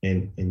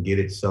and get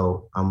it.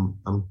 So I'm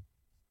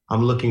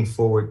looking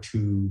forward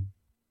to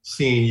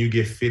seeing you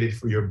get fitted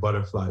for your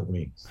butterfly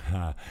wings.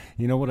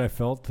 You know what I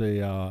felt?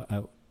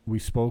 We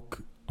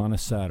spoke on a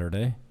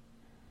Saturday.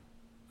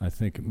 I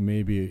think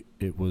maybe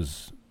it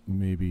was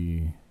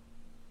Monday.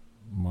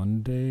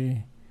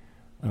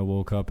 I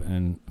woke up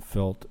and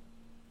felt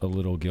a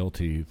little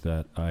guilty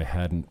that I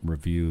hadn't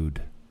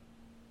reviewed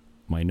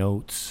my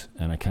notes,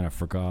 and I kind of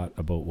forgot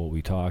about what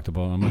we talked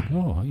about. I'm like,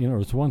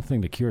 it's one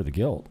thing to cure the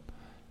guilt.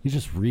 You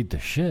just read the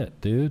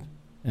shit, dude.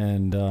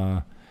 And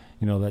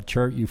that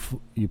chart you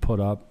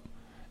put up,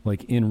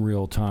 like in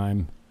real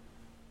time,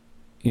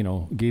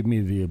 gave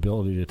me the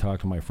ability to talk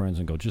to my friends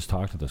and go, just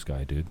talk to this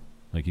guy, dude.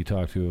 Like, you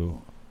talk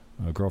to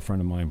a girlfriend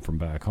of mine from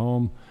back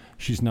home.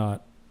 She's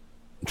not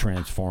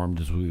transformed,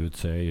 as we would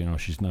say.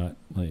 She's not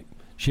like,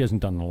 she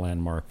hasn't done the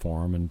Landmark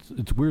Forum. And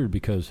it's weird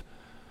because,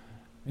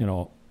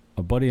 a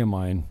buddy of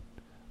mine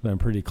that I'm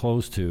pretty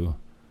close to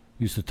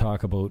used to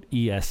talk about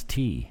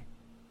EST.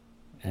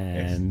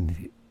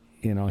 And,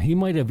 he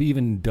might have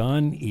even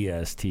done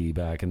EST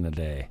back in the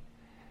day.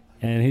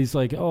 And he's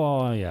like,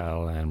 oh, yeah,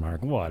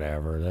 Landmark,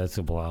 whatever. That's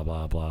a blah,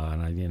 blah, blah.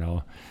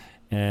 And,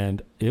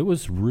 and it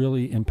was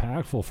really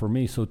impactful for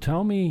me. So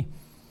tell me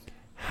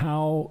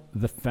how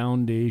the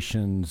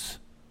foundations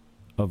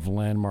of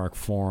Landmark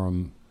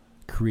Forum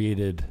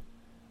created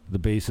the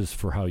basis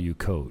for how you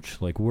coach.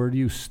 Like, where do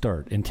you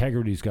start?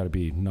 Integrity's got to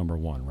be number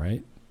one,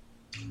 right?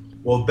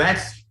 Well,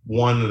 that's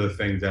one of the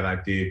things that I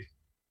did.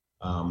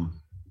 I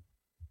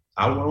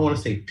don't want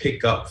to say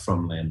pick up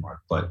from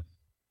Landmark, but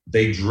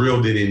they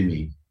drilled it in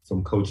me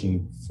from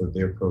coaching for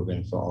their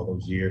program for all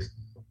those years,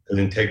 because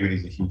integrity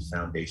is a huge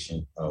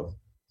foundation of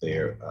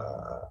their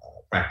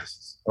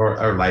practices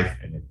or life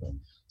and everything.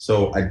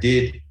 So I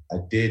did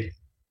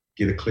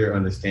get a clear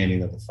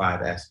understanding of the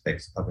 5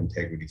 aspects of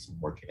integrity from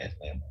working at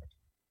Landmark.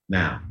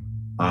 Now,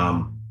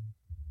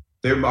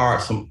 there are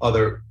some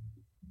other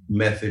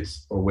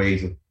methods or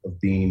ways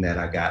of being that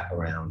I got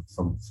around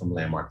from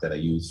Landmark that I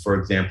use. For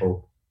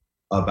example,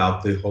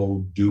 about the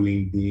whole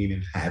doing, being,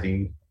 and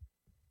having,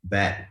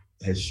 that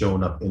has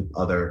shown up in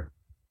other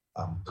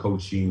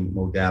coaching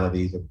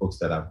modalities or books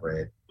that I've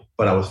read.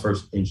 But I was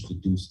first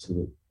introduced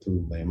to it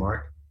through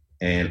Landmark,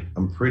 and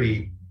I'm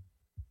pretty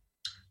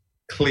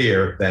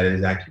clear that it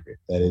is accurate,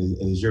 that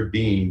it is your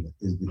being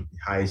is the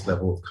highest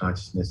level of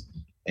consciousness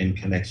and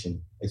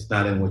connection. It's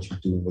not in what you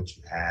do and what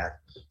you have.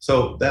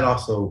 So that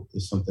also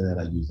is something that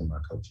I use in my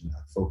coaching.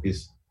 I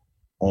focus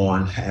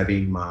on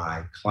having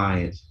my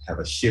clients have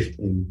a shift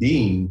in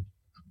being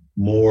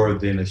more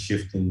than a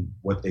shift in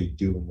what they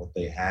do and what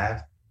they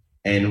have.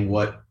 And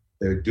what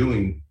they're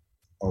doing,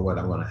 or what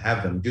I want to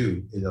have them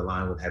do, is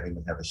align with having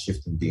them have a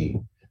shift in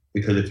being.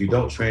 Because if you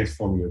don't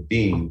transform your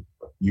being,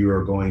 you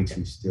are going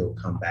to still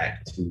come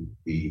back to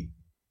the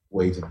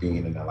ways of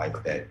being in a life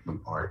that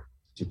you aren't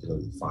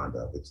particularly fond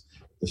of.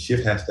 The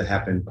shift has to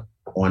happen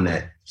on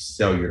that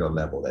cellular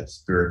level, that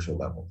spiritual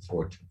level,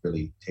 for it to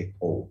really take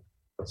hold.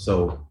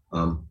 So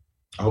I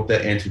hope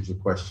that answered your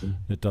question.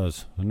 It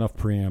does. Enough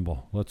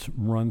preamble. Let's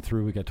run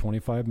through. We got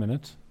 25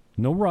 minutes.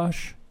 No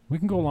rush. We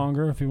can go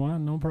longer if you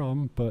want, no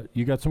problem. But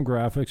you got some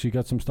graphics, you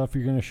got some stuff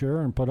you're going to share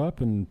and put up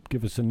and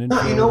give us an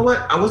intro. No, you know what?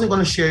 I wasn't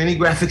going to share any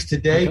graphics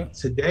today. Okay.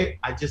 Today,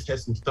 I just had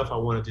some stuff I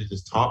wanted to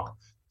just talk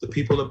to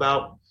people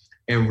about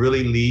and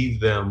really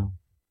leave them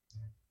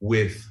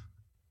with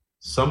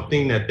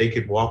something that they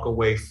could walk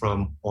away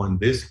from on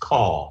this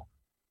call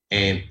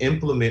and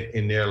implement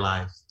in their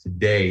lives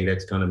today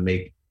that's going to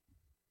make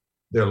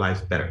their lives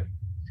better.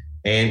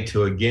 And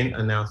to again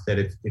announce that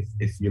if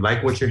you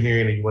like what you're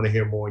hearing and you want to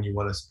hear more and you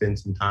want to spend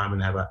some time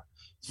and have a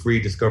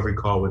free discovery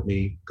call with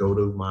me, go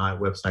to my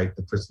website,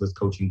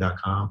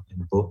 thechrysaliscoaching.com,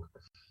 and book.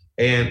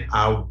 And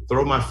I'll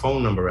throw my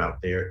phone number out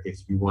there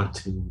if you want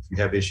to, if you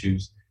have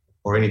issues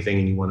or anything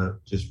and you want to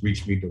just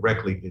reach me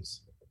directly.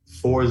 It's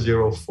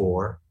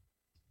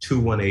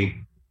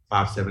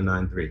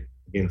 404-218-5793.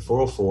 Again,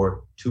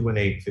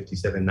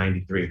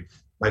 404-218-5793.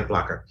 Mike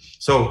Blocker.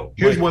 So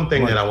here's one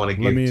thing that I want to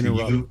give to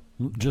you.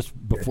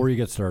 Just before you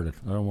get started,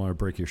 I don't want to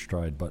break your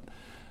stride, but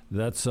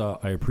that's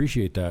I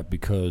appreciate that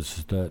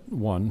because that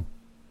one,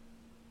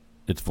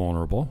 it's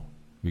vulnerable.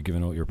 You're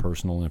giving out your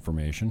personal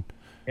information.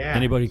 Yeah,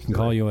 anybody can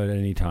call you at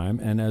any time.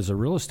 And as a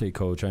real estate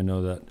coach, I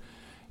know that,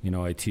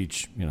 I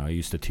teach, I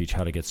used to teach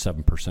how to get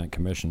 7%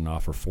 commission and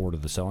offer 4 to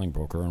the selling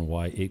broker and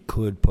why it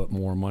could put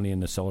more money in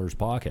the seller's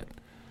pocket.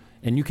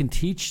 And you can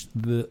teach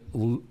the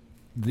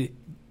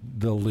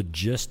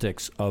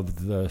logistics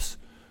of the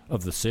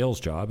sales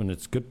job, and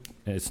it's good.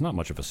 It's not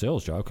much of a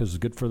sales job because it's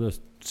good for the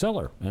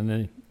seller. And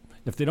then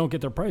if they don't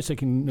get their price, they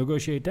can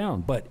negotiate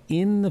down. But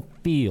in the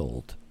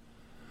field,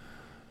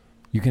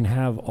 you can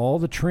have all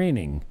the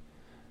training,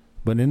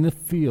 but in the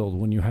field,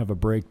 when you have a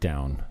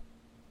breakdown,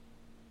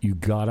 you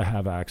got to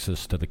have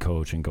access to the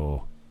coach and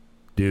go,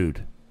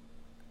 dude,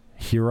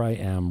 here I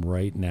am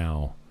right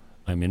now.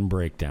 I'm in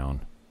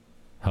breakdown.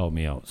 Help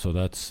me out. So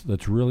that's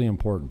really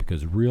important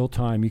because real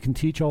time, you can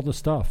teach all the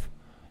stuff.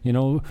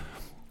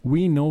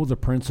 We know the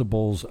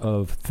principles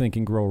of Think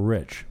and Grow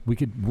Rich. We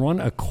could run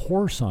a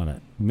course on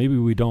it. Maybe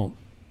we don't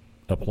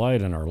apply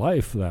it in our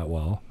life that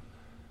well,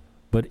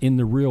 but in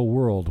the real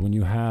world, when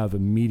you have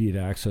immediate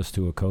access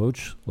to a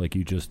coach like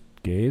you just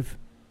gave,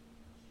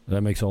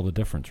 that makes all the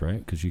difference,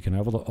 right? Because you can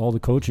have all the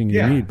coaching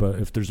you need, but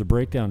if there's a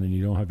breakdown and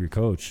you don't have your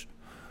coach,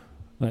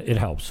 it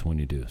helps when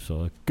you do.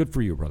 So good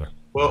for you, brother.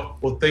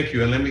 Well, thank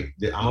you. And I'm going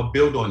to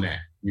build on that.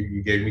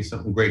 You gave me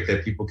something great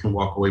that people can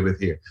walk away with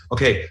here.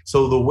 Okay,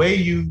 so the way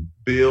you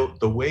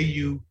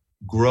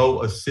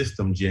grow a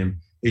system, Jim,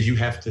 is you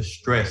have to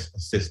stress a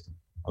system,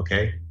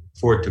 okay,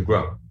 for it to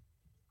grow,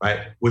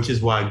 right? Which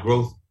is why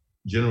growth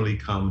generally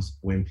comes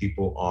when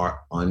people are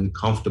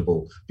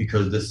uncomfortable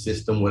because the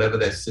system, whatever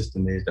that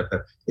system is,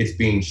 it's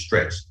being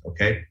stretched,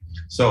 okay?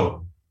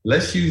 So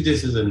let's use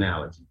this as an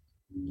analogy.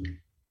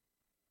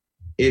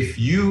 If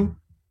you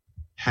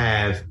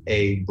have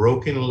a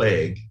broken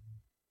leg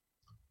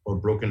or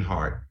broken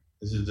heart,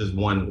 this is just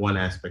one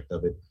aspect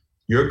of it,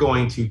 you're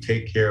going to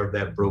take care of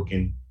that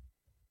broken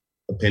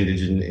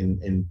appendage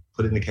and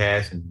put it in the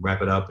cast and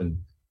wrap it up, and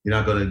you're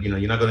not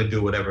gonna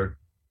do whatever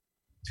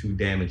to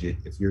damage it.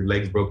 If your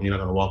leg's broken, you're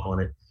not gonna walk on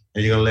it,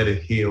 and you're gonna let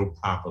it heal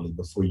properly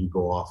before you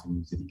go off and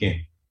use it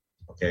again.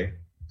 Okay.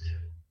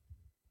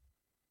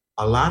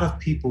 A lot of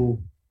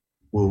people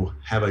will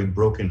have a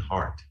broken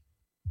heart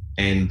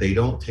and they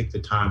don't take the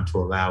time to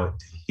allow it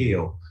to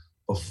heal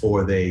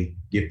before they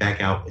get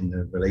back out in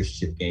the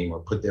relationship game or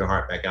put their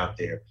heart back out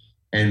there.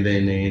 And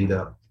then they end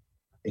up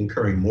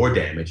incurring more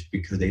damage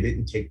because they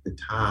didn't take the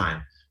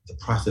time to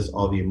process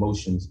all the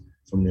emotions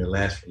from their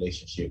last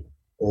relationship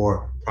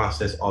or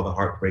process all the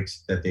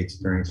heartbreaks that they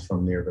experienced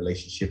from their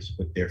relationships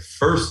with their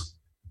first,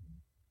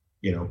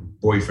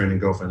 boyfriend and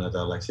girlfriend, as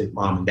I like to say,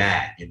 mom and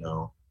dad,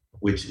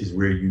 which is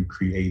where you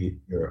created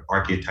your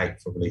archetype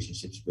for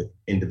relationships with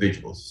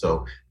individuals.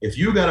 So if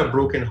you got a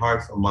broken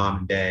heart from mom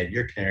and dad,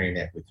 you're carrying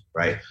that with you,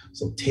 right?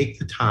 So take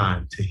the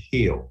time to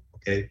heal,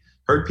 okay?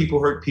 Hurt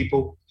people,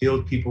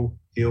 heal people,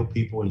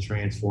 and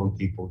transform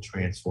people.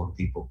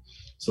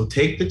 So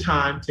take the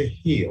time to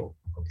heal,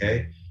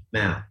 okay?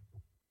 Now,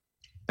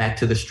 back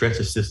to the stretch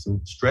a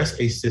system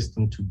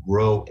to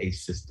grow a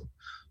system,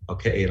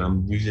 okay? And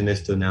I'm using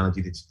this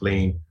analogy to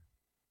explain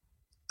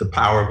the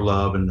power of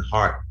love and the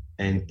heart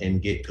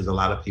and get, because a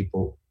lot of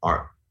people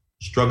are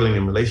struggling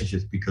in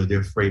relationships because they're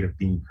afraid of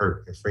being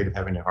hurt. They're afraid of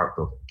having their heart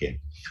broken again.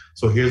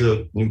 So here's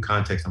a new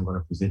context I'm going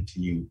to present to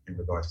you in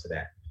regards to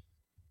that.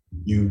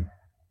 You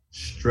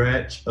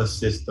stretch a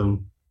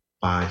system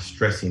by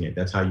stressing it.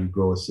 That's how you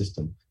grow a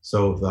system.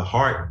 So the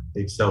heart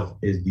itself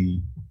is the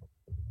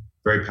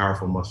very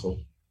powerful muscle,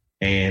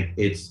 and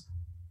it's,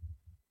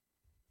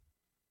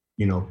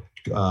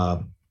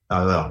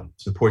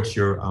 supports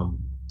your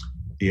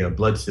the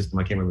blood system.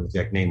 I can't remember the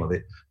exact name of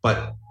it,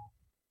 but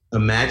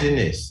imagine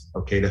this,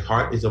 okay? The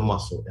heart is a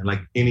muscle, and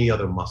like any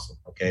other muscle,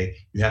 okay?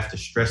 You have to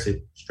stretch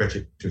it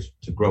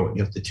to grow it.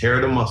 You have to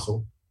tear the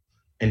muscle,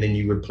 and then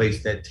you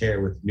replace that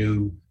tear with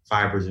new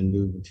fibers and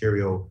new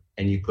material,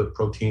 and you put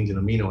proteins and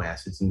amino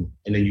acids, and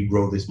then you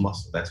grow this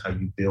muscle. That's how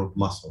you build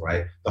muscle,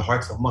 right? The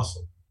heart's a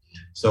muscle.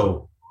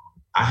 So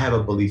I have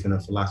a belief and a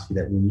philosophy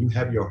that when you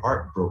have your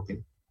heart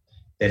broken,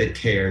 that it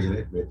tears and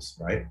it rips,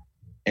 right?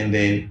 And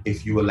then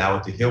if you allow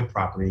it to heal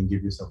properly and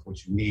give yourself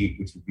what you need,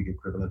 which would be the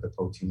equivalent of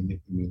protein and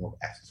amino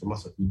acids from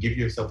muscle, you give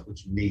yourself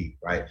what you need,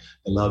 right?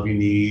 The love you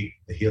need,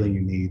 the healing you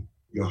need,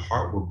 your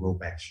heart will grow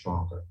back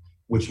stronger,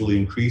 which will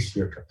increase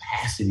your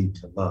capacity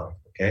to love,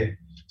 okay?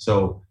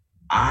 So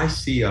I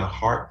see a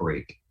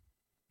heartbreak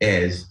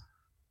as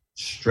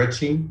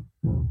stressing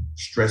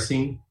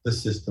the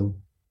system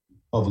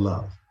of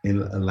love,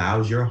 and it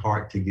allows your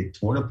heart to get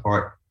torn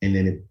apart, and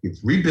then it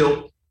gets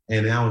rebuilt.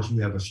 And now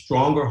you have a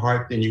stronger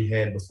heart than you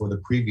had before the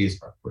previous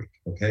heartbreak,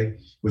 okay?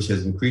 Which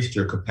has increased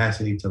your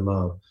capacity to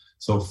love.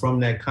 So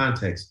from that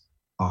context,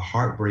 a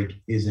heartbreak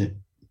isn't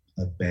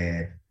a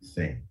bad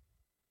thing,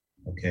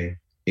 okay?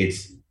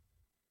 It's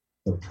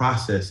the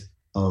process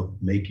of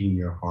making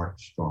your heart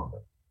stronger.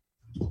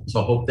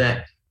 So I hope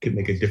that could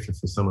make a difference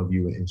for some of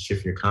you and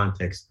shift your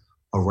context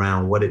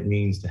around what it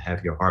means to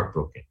have your heart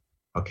broken,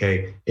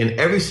 okay? In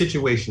every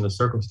situation or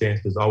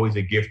circumstance, there's always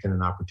a gift and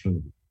an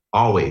opportunity.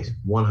 Always,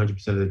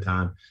 100% of the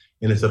time.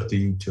 And it's up to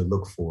you to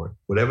look for it.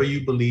 Whatever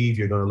you believe,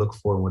 you're going to look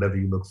for, and whatever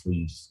you look for,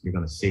 you're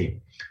going to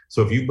see.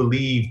 So if you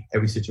believe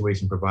every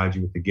situation provides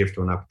you with a gift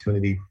or an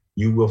opportunity,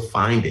 you will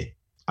find it.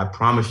 I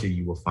promise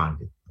you will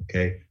find it,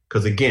 okay?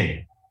 Because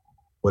again,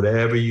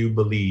 whatever you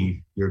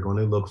believe, you're going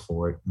to look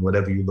for it. And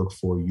whatever you look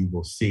for, you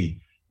will see.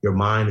 Your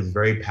mind is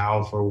very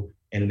powerful,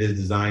 and it is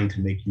designed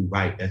to make you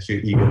right. That's your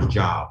ego's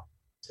job,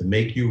 to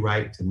make you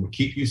right, to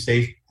keep you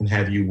safe, and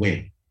have you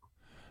win.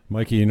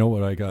 Mikey, you know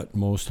what I got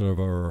most of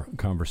our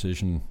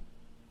conversation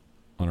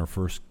on our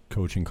first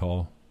coaching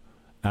call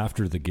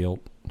after the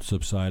guilt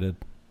subsided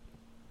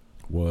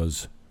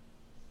was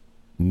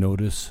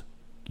notice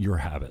your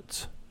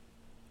habits.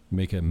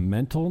 Make a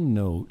mental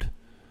note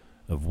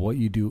of what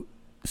you do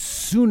as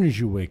soon as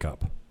you wake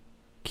up.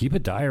 Keep a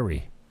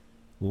diary.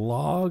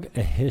 Log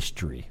a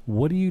history.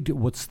 What do you do?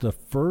 What's the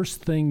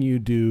first thing you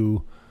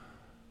do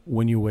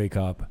when you wake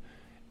up?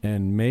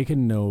 And make a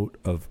note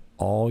of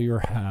all your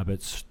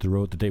habits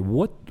throughout the day.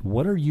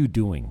 What are you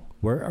doing?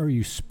 Where are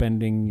you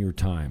spending your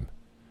time?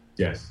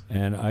 Yes.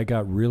 And I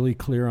got really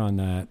clear on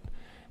that.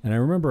 And I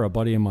remember a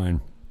buddy of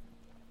mine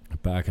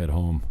back at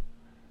home,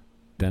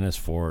 Dennis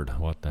Ford.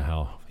 What the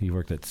hell? He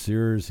worked at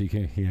Sears.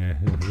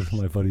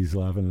 My buddy's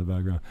laughing in the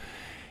background.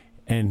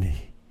 And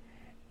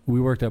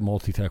we worked at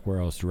Multitech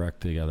Warehouse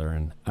Direct together.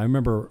 And I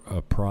remember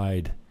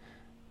Pride.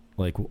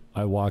 Like,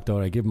 I walked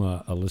out, I gave him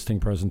a listing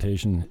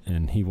presentation,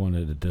 and he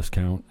wanted a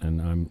discount, and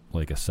I'm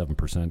like a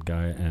 7%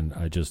 guy, and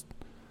I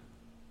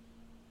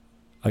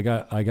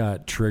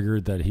got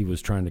triggered that he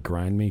was trying to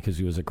grind me because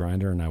he was a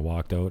grinder, and I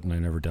walked out, and I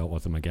never dealt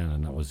with him again,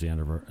 and that was the end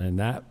of it. And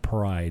that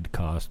pride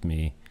cost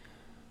me,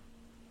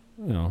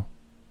 a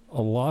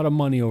lot of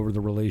money over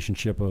the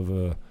relationship of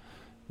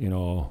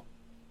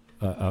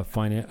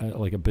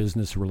like a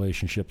business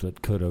relationship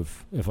that could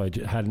have, if I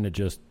hadn't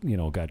just,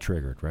 got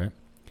triggered, right?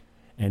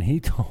 And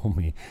he told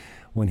me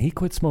when he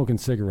quit smoking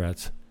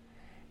cigarettes,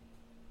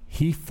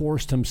 he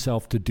forced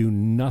himself to do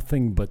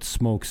nothing but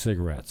smoke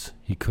cigarettes.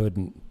 He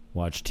couldn't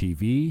watch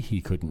TV. He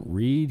couldn't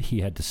read.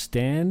 He had to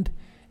stand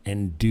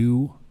and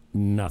do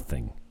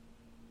nothing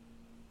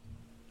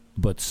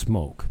but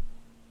smoke.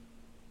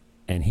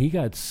 And he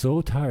got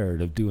so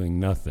tired of doing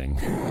nothing.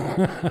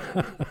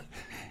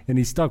 And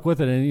he stuck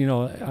with it. And,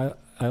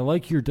 I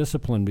like your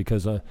discipline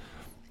because,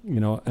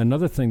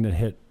 another thing that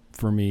hit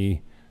for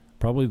me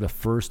probably the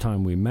first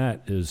time we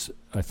met is,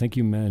 I think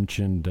you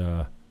mentioned,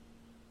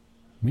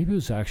 maybe it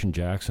was Action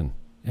Jackson.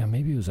 Yeah,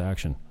 maybe it was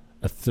Action.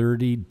 A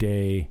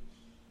 30-day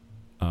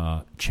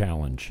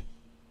challenge.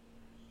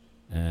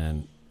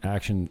 And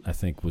Action, I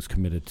think, was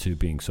committed to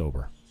being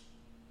sober.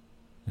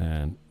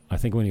 And I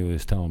think when he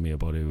was telling me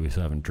about it, he was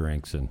having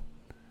drinks, and,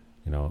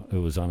 it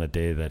was on a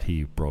day that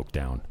he broke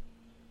down.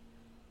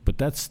 But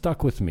that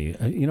stuck with me.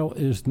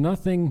 There's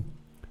nothing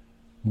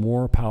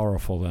more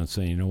powerful than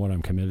saying, what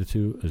I'm committed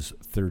to is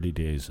 30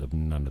 days of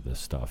none of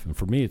this stuff. And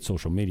for me, it's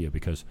social media,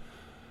 because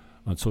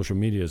on social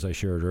media, as I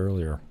shared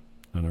earlier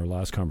on our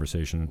last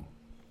conversation,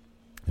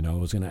 I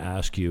was going to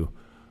ask you,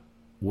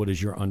 what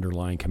is your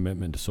underlying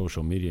commitment to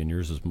social media? And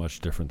yours is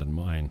much different than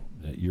mine.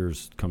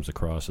 Yours comes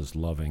across as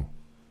loving,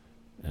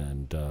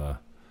 and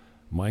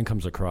mine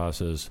comes across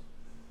as,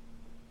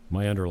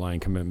 my underlying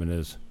commitment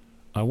is,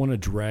 I want to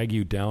drag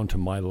you down to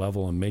my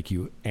level and make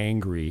you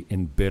angry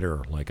and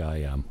bitter like I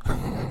am.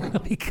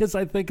 Because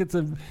I think it's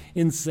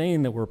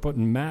insane that we're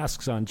putting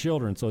masks on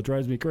children, so it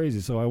drives me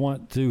crazy. So I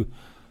want to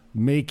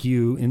make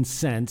you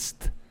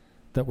incensed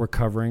that we're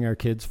covering our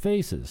kids'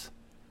 faces.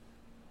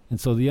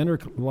 And so the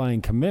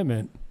underlying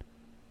commitment,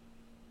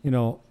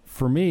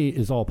 for me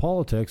is all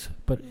politics.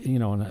 But,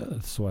 and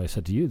that's why I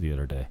said to you the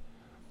other day,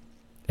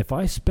 if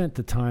I spent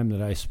the time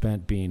that I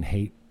spent being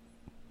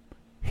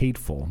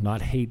hateful,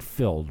 not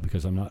hate-filled,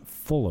 because I'm not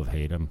full of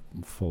hate. I'm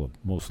full of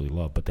mostly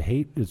love. But the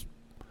hate is,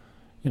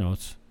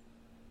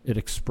 it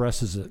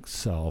expresses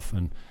itself.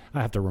 And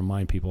I have to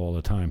remind people all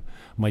the time,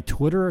 my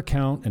Twitter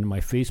account and my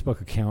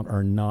Facebook account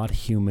are not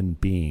human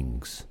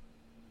beings.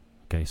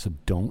 Okay, so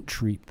don't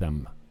treat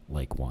them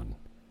like one.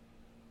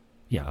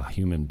 Yeah, a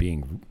human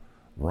being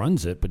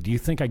runs it, but do you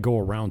think I go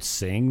around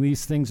saying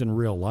these things in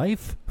real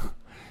life?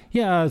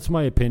 Yeah, it's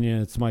my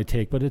opinion, it's my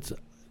take, but it's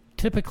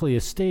typically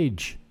a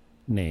stage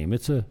name.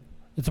 It's a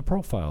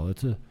profile.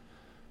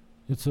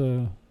 It's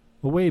a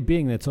way of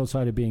being that's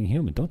outside of being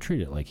human. Don't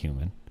treat it like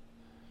human.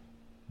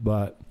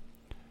 But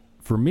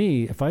for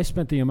me, if I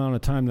spent the amount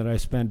of time that I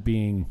spent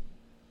being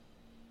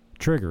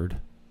triggered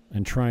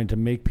and trying to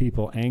make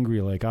people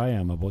angry like I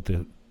am about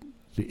the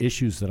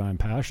issues that I'm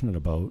passionate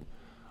about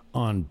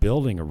on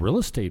building a real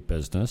estate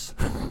business,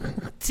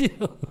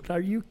 dude, are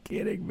you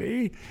kidding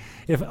me?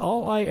 If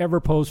all I ever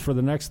post for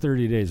the next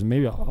 30 days, and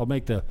maybe I'll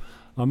make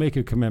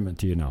a commitment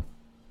to you now,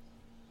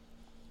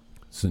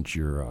 since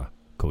you're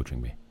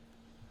coaching me.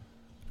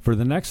 For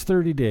the next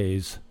 30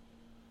 days,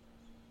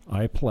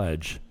 I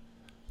pledge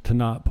to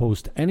not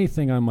post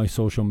anything on my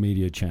social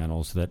media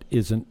channels that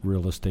isn't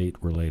real estate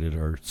related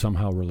or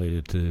somehow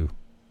related to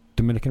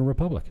Dominican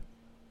Republic.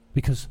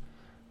 Because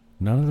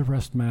none of the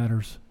rest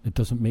matters. It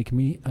doesn't make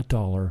me a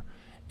dollar,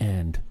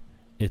 and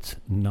it's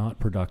not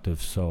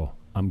productive. So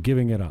I'm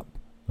giving it up.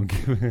 I'm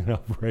giving it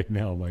up right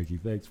now, Mikey.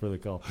 Thanks for the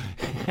call.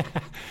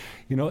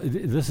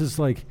 This is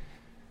like,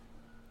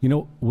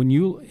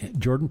 when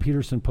Jordan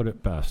Peterson put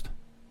it best.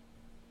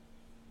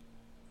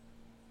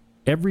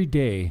 Every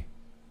day,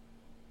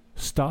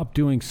 stop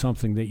doing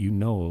something that you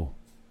know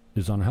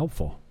is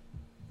unhelpful.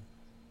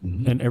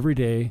 Mm-hmm. And every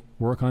day,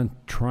 work on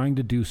trying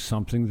to do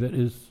something that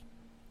is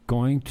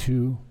going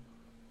to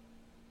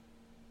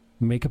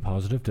make a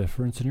positive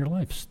difference in your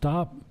life.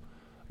 Stop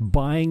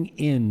buying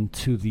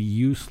into the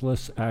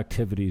useless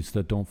activities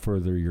that don't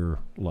further your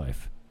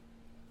life.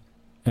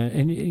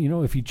 And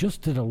if you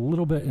just did a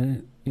little bit,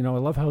 and I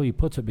love how he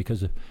puts it,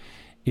 because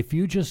if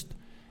you just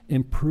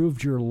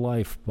improved your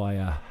life by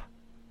a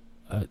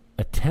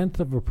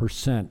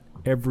 1/10%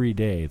 every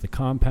day, the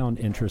compound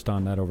interest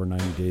on that over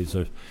 90 days,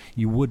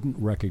 you wouldn't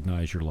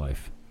recognize your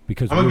life.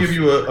 Because I'm going to give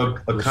you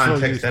a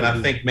context that I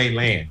think may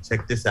land.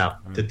 Check this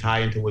out, to tie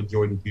into what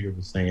Jordan Peterson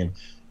was saying.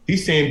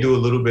 He's saying do a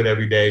little bit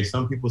every day.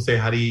 Some people say,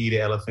 how do you eat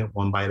an elephant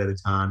one bite at a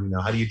time?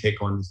 How do you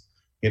take on this?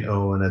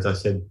 And as I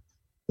said,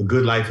 a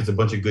good life is a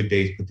bunch of good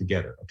days put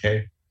together,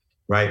 okay?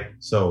 Right?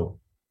 So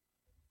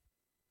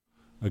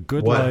a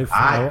good life,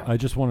 I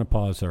just want to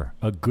pause there.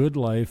 A good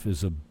life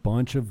is a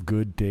bunch of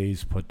good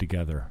days put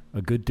together.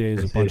 A good day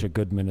is a bunch of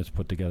good minutes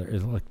put together.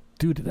 It's like,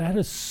 dude, that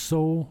is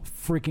so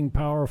freaking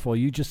powerful.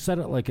 You just said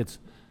it like it's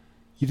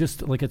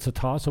a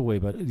toss away,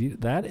 but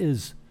that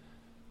is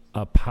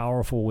a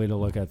powerful way to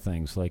look at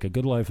things. Like, a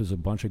good life is a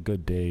bunch of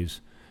good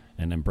days,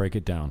 and then break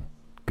it down.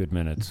 Good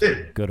minutes,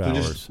 good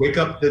hours. Just wake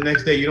up the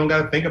next day. You don't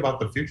got to think about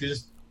the future.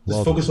 Just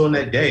focus on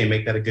that day and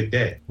make that a good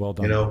day. Well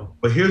done.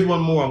 But here's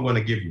one more I'm going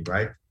to give you,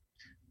 right?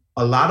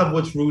 A lot of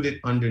what's rooted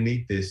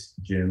underneath this,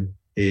 Jim,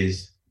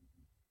 is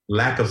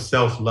lack of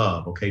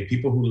self-love, okay?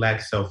 People who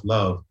lack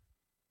self-love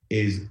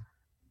is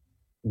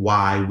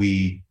why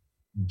we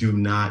do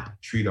not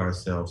treat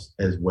ourselves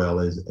as well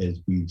as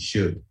we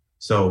should.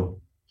 So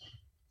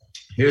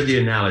here's the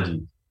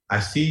analogy.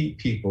 I see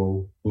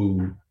people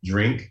who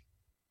drink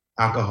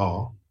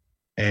alcohol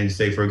and,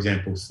 say, for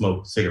example,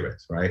 smoke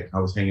cigarettes, right? I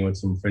was hanging with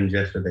some friends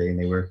yesterday, and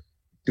they were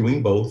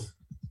doing both.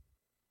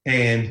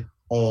 And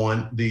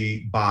on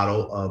the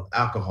bottle of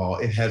alcohol,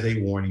 it has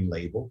a warning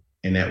label,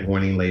 and that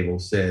warning label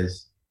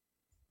says,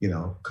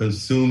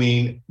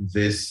 consuming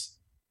this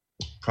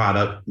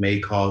product may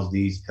cause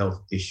these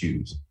health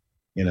issues,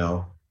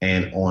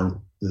 and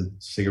on the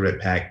cigarette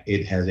pack,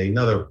 it has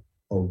a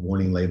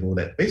warning label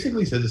that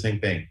basically says the same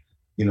thing.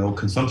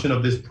 Consumption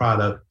of this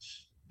product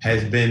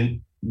has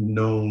been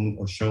known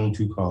or shown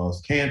to cause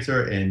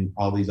cancer and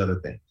all these other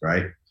things,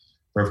 right?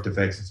 Birth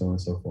defects and so on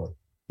and so forth.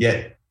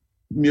 Yet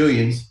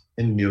millions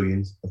and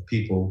millions of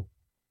people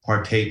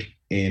partake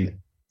in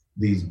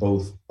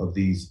both of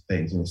these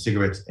things,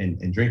 cigarettes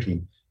and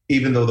drinking,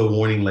 even though the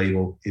warning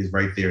label is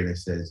right there and it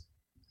says,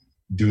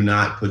 do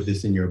not put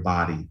this in your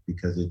body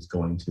because it's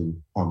going to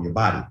harm your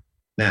body.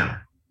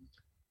 Now,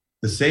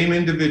 the same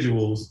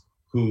individuals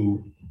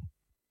who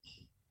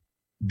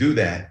do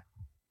that,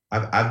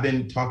 I've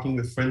been talking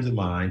with friends of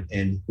mine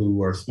and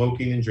who are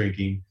smoking and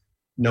drinking,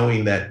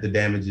 knowing that the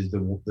damages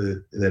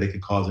that it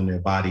could cause in their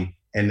body,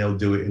 and they'll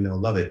do it and they'll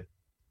love it.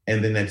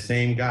 And then that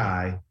same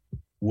guy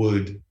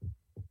would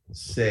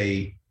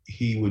say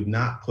he would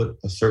not put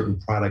a certain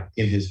product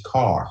in his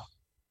car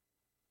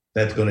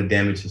that's going to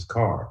damage his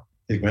car.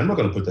 He's like, man, I'm not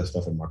going to put that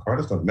stuff in my car.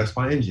 That's going to mess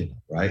my engine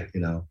up, right?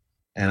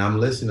 And I'm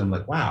listening. I'm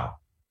like, wow,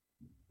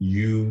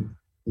 you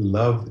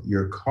love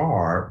your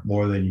car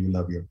more than you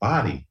love your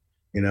body.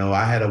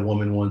 I had a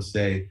woman once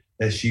say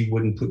that she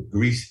wouldn't put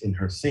grease in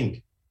her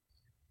sink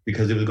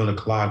because it was going to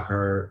clog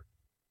her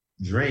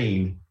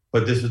drain.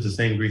 But this was the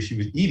same grease she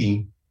was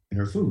eating in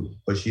her food,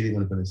 but she didn't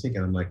want to put it in the sink.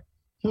 And I'm like,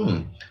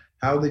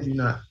 how did you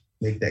not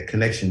make that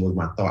connection with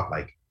my thought?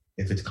 Like,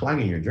 if it's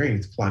clogging your drain,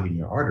 it's clogging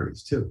your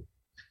arteries too.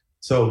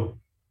 So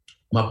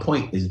my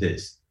point is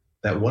this,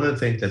 that one of the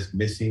things that's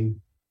missing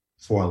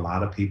for a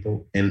lot of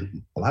people,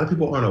 and a lot of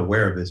people aren't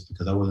aware of this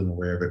because I wasn't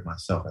aware of it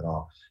myself at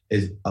all,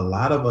 is a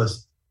lot of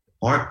us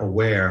aren't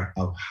aware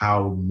of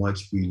how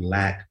much we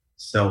lack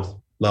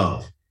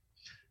self-love.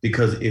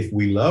 Because if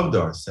we loved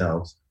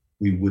ourselves,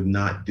 we would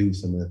not do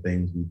some of the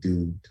things we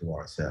do to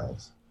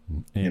ourselves.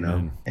 Amen. You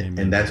know,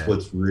 and that's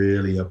what's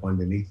really up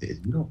underneath it,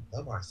 is we don't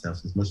love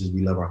ourselves as much as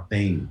we love our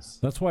things.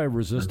 That's why I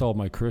resist all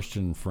my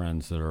Christian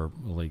friends that are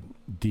like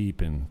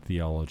deep in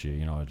theology.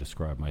 You know, I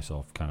describe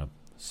myself kind of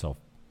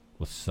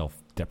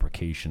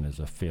self-deprecation as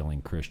a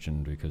failing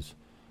Christian because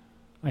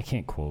I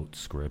can't quote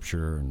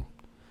scripture, and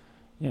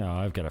you know,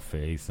 I've got a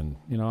faith, and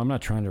you know, I'm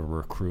not trying to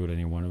recruit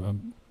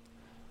anyone.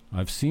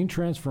 I've seen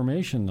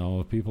transformation though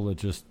of people that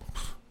just,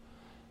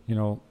 you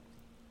know,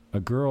 a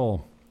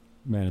girl,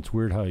 man, it's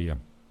weird how you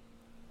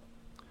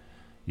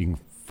can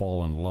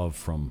fall in love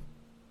from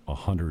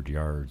 100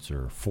 yards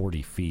or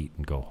 40 feet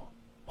and go,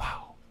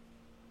 wow.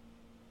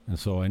 And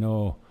so I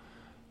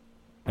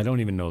don't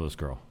even know this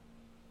girl.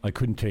 I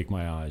couldn't take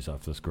my eyes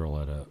off this girl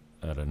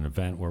at an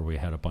event where we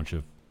had a bunch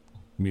of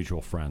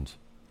mutual friends,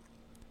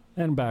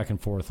 and back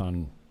and forth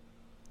on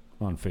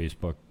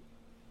Facebook,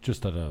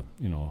 just at a,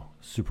 you know,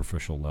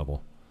 superficial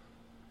level.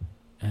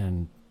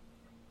 And,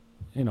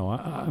 you know,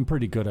 I'm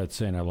pretty good at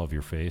saying I love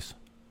your face,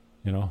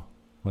 you know,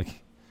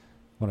 like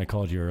when I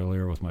called you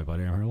earlier with my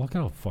buddy, I heard, look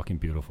how fucking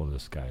beautiful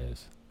this guy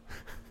is.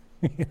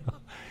 You know,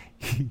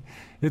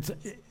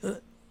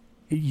 it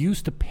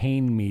used to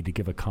pain me to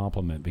give a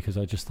compliment because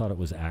I just thought it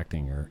was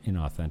acting or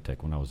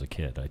inauthentic when I was a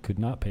kid. I could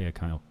not pay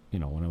you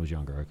know, when I was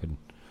younger,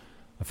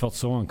 I felt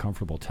so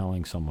uncomfortable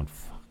telling someone,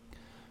 fuck,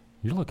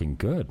 you're looking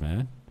good,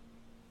 man.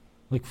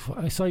 Like,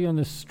 I saw you on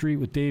the street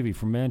with Davey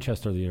from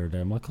Manchester the other day.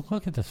 I'm like,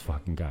 look at this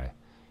fucking guy.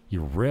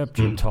 You're ripped,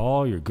 you're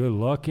tall, you're good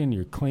looking,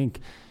 you're clean.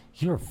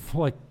 You're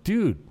like,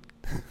 dude.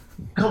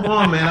 Come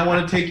on, man. I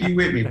want to take you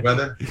with me,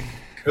 brother.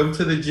 Come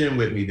to the gym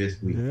with me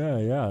this week.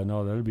 Yeah.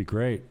 No, that'd be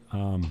great.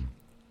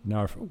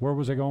 Now, where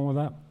was I going with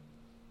that?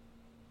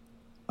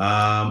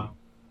 I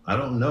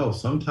don't know.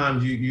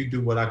 Sometimes you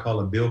do what I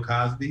call a Bill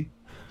Cosby.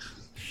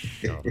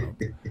 Shut up.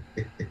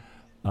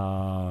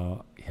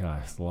 Yeah,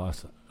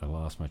 I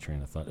lost my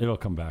train of thought. It'll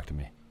come back to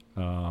me.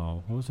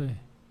 What was I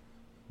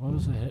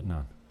hitting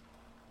on?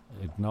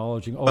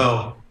 Acknowledging.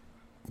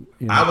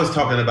 You know, I was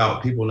talking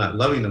about people not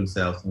loving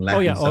themselves and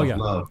lacking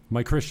self-love.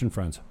 My Christian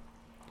friends.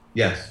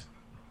 Yes.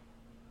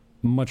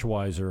 Much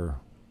wiser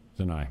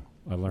than I.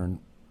 I learn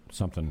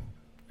something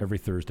every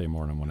Thursday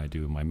morning when I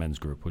do my men's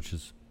group, which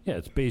is,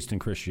 it's based in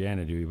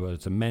Christianity, but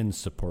it's a men's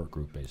support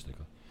group,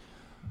 basically.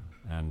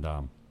 And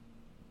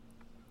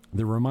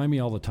they remind me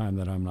all the time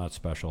that I'm not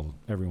special.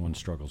 Everyone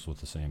struggles with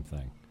the same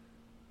thing.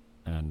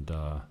 And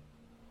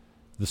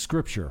the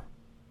scripture,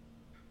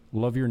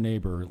 love your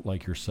neighbor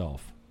like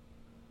yourself.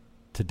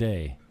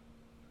 Today,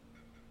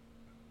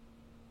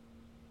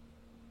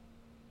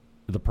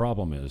 the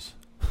problem is,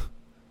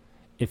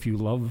 if you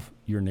love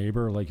your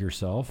neighbor like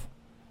yourself,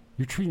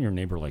 you're treating your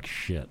neighbor like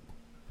shit,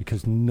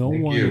 because no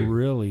one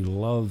really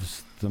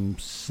loves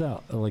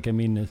themselves. Like, I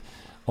mean,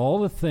 all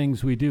the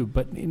things we do,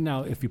 but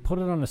now if you put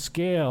it on a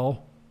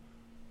scale,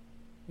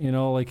 you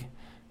know, like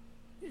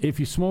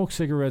if you smoke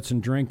cigarettes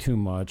and drink too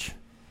much,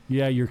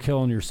 yeah, you're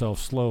killing yourself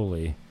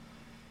slowly,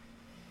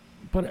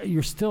 but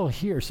you're still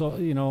here. So,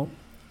 you know,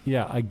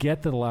 yeah, I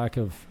get the lack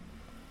of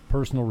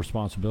personal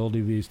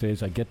responsibility these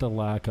days. I get the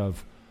lack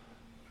of,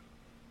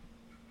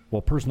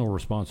 well, personal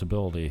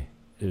responsibility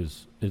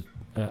is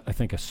I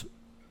think,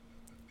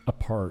 a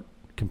part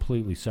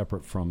completely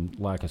separate from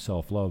lack of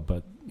self-love.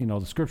 But, you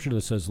know, the scripture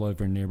that says love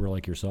your neighbor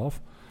like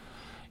yourself,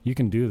 you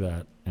can do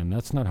that, and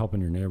that's not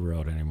helping your neighbor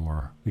out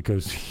anymore,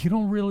 because you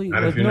don't really,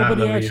 like,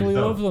 nobody actually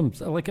loves them.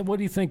 Like, what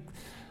do you think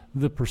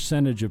the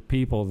percentage of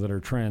people that are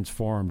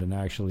transformed and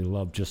actually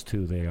love just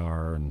who they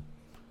are? And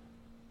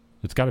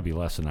it's got to be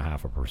less than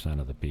 0.5%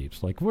 of the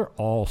peeps. Like, we're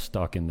all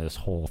stuck in this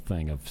whole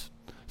thing of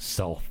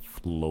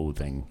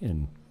self-loathing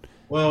and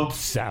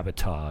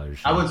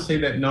sabotage. I would say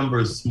that number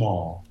is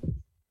small.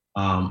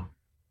 I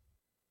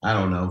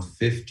don't know,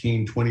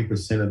 15,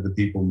 20% of the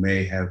people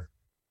may have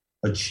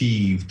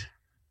achieved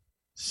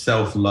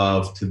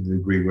self-love to the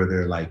degree where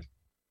they're like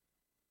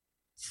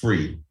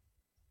free.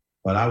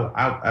 But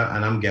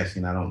and I'm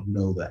guessing, I don't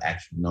know the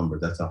actual number.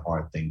 That's a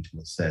hard thing to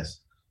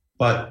assess.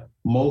 But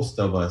most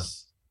of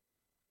us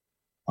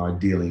are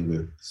dealing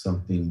with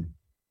something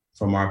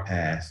from our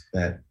past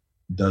that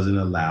doesn't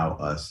allow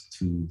us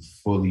to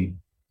fully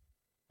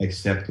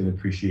accept and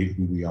appreciate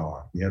who we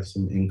are. We have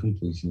some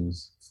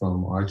incompletions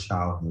from our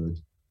childhood,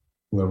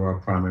 whoever our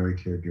primary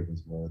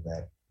caregivers were,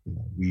 that, you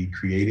know, we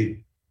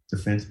created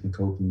defense and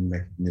coping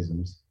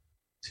mechanisms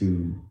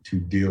to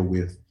deal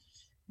with,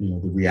 you know,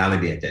 the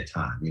reality at that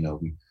time. You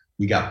know,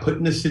 we got put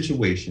in a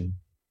situation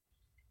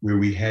where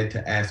we had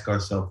to ask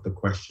ourselves the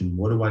question,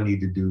 what do I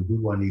need to do? Who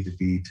do I need to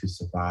be to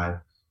survive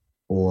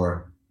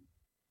or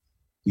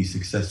be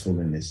successful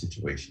in this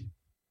situation?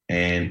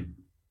 And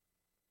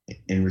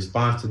in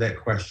response to that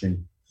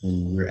question,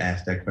 when we're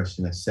asked that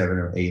question at 7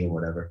 or 8 or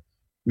whatever,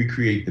 we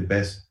create the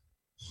best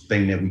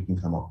thing that we can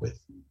come up with.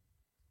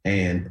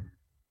 And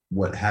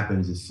what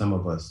happens is some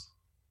of us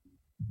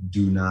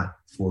do not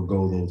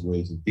forego those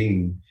ways of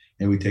being,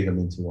 and we take them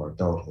into our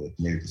adulthood.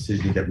 And they're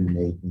decisions that we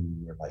made when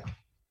we were like,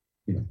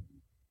 you know,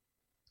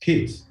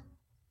 kids.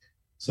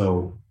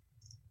 So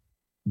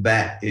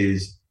that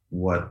is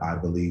what I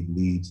believe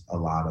leads a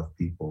lot of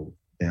people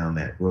down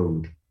that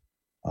road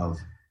of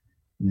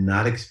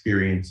not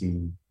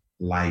experiencing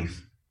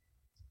life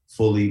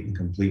fully and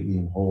completely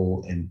and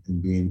whole and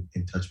being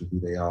in touch with who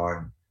they are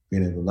and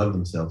being able to love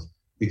themselves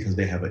because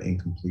they have an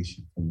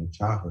incompletion from their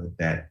childhood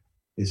that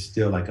is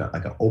still like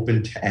an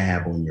open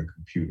tab on your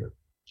computer.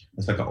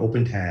 It's like an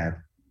open tab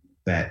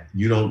that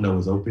you don't know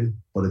is open,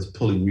 but it's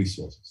pulling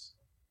resources.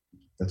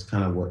 That's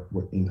kind of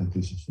what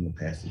incompletions from the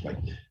past is like.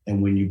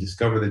 And when you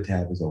discover the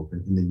tab is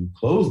open and then you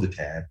close the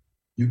tab,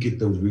 you get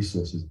those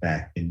resources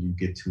back and you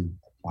get to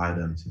apply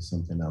them to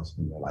something else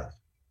in your life.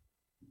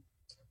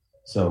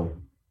 So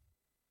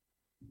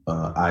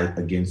I,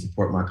 again,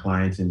 support my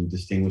clients in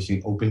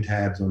distinguishing open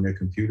tabs on their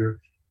computer.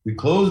 We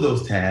close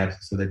those tabs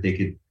so that they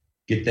could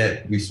get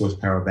that resource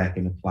power back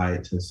and apply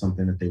it to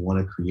something that they want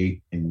to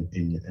create in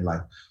your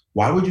life.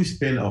 Why would you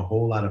spend a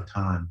whole lot of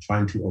time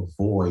trying to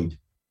avoid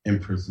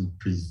and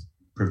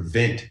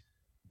prevent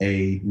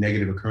a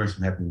negative occurrence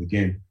from happening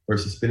again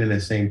versus spending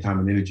that same time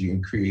and energy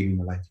in creating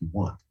the life you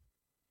want?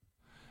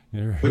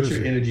 Put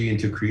your energy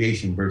into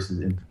creation versus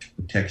into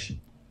protection.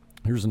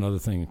 Here's another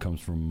thing that comes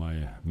from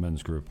my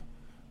men's group.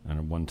 And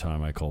at one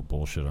time I called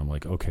bullshit. I'm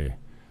like, okay,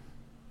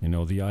 you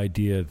know, the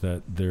idea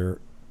that they're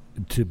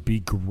to be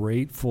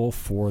grateful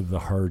for the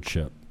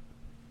hardship,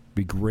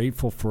 be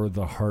grateful for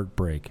the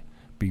heartbreak,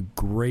 be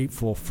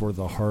grateful for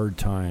the hard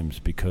times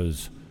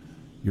because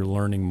you're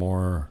learning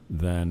more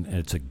than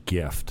it's a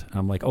gift.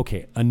 I'm like,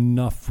 okay,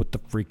 enough with the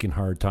freaking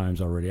hard times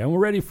already. I'm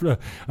ready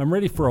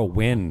for a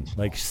win.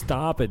 Like,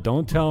 stop it.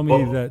 Don't tell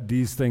me that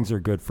these things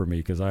are good for me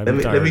because I'm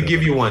tired. Let me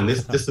give you one.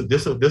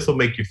 This will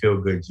make you feel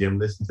good, Jim.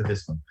 Listen to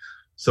this one.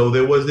 So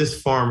there was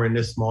this farmer in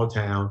this small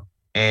town,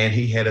 and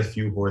he had a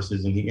few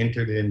horses, and he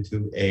entered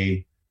into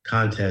a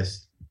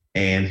contest,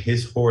 and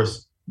his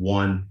horse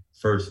won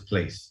first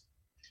place.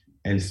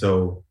 And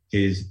so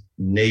his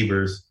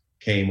neighbors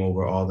came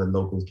over, all the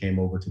locals came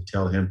over to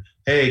tell him,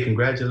 hey,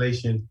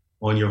 congratulations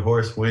on your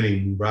horse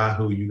winning.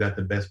 Rahu, you got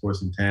the best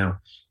horse in town.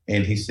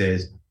 And he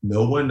says,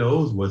 no one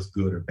knows what's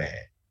good or bad.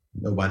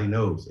 Nobody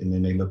knows. And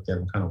then they looked at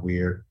him kind of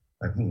weird,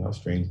 like,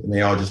 strange. And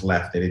they all just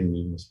laughed. They didn't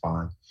even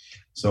respond.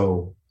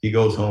 So he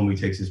goes home, he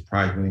takes his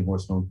prize-winning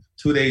horse home.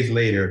 2 days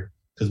later,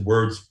 because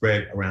word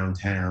spread around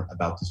town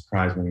about this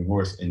prize-winning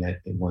horse and that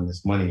it won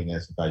this money and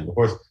that's a valuable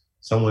horse,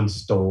 someone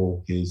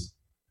stole his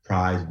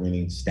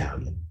prize-winning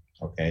stallion,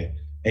 okay?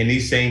 And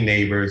these same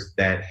neighbors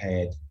that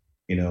had,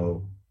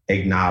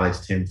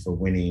 acknowledged him for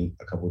winning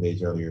a couple of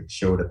days earlier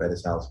showed up at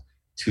his house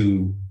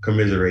to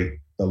commiserate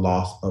the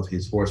loss of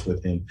his horse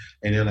with him.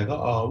 And they're like,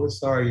 oh, we're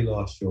sorry you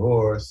lost your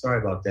horse.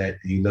 Sorry about that.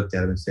 And he looked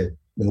at him and said,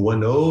 no one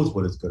knows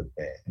what is good or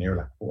bad. And they were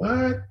like,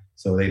 what?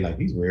 So they like,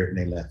 he's weird. And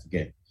they left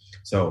again.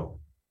 So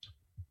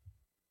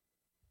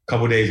a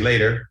couple of days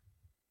later,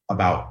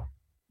 about,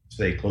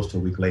 say, close to a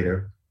week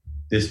later,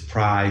 this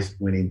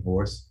prize-winning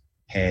horse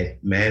had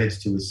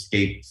managed to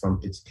escape from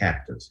its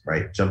captors,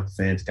 right? Jumped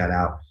the fence, got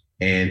out,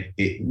 and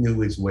it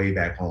knew its way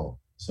back home.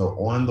 So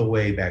on the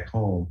way back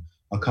home,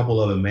 a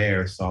couple of the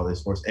mares saw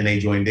this horse and they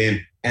joined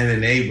in, and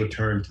then they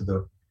returned to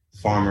the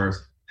farmer's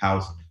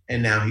house.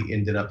 And now he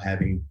ended up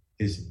having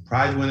his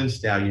prize-winning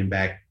stallion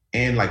back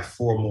and like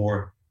 4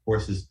 more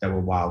horses that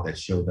were wild that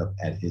showed up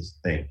at his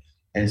thing.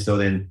 And so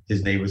then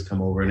his neighbors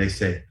come over and they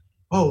say,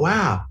 oh,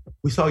 wow,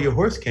 we saw your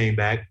horse came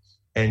back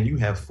and you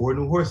have 4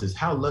 new horses.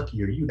 How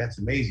lucky are you? That's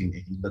amazing.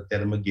 And he looked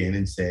at him again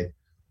and said,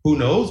 who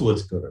knows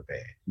what's good or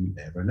bad? You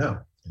never know.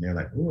 And they're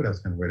like, oh, that was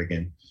kind of weird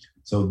again.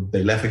 So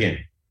they left again.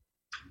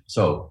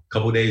 So a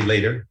couple of days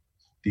later,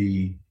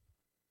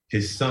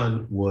 his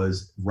son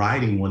was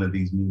riding one of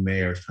these new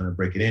mares, trying to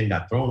break it in,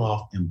 got thrown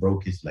off and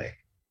broke his leg.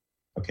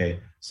 Okay.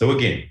 So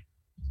again,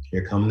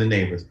 here come the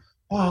neighbors.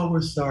 Oh,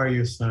 we're sorry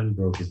your son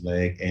broke his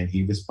leg. And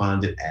he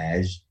responded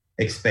as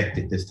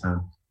expected this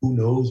time. Who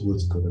knows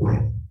what's good or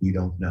bad? We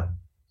don't know.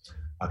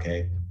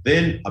 Okay.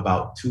 Then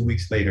about 2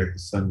 weeks later,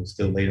 his son was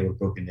still later with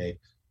broken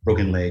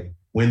leg.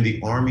 When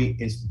the Army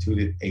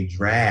instituted a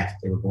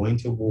draft, they were going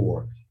to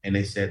war, and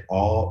they said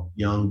all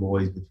young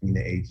boys between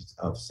the ages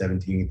of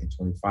 17 and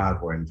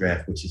 25 were in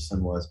draft, which his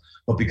son was.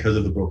 But because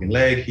of the broken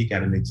leg, he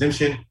got an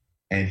exemption,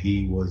 and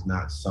he was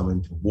not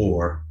summoned to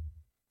war.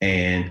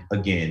 And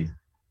again,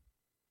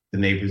 the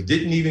neighbors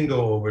didn't even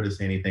go over to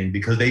say anything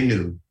because they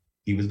knew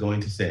he was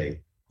going to say,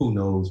 who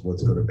knows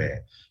what's good or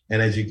bad.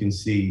 And as you can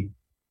see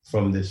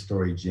from this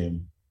story,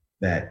 Jim,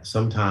 that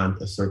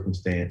sometimes a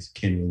circumstance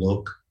can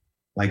look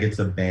like it's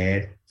a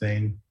bad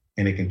thing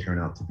and it can turn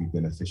out to be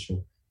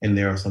beneficial. And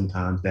there are some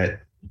times that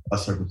a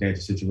circumstance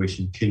or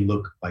situation can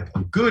look like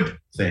a good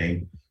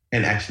thing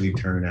and actually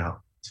turn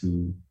out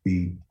to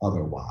be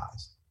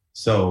otherwise.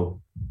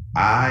 So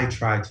I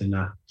try to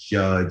not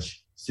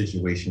judge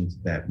situations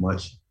that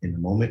much in the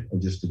moment or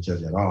just to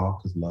judge at all,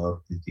 because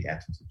love is the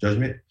absence of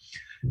judgment,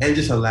 and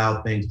just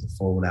allow things to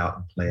fold out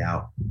and play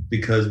out,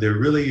 because there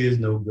really is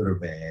no good or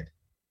bad.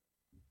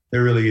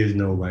 There really is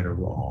no right or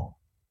wrong.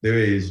 There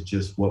is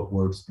just what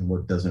works and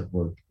what doesn't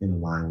work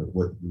in line with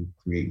what you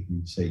create, who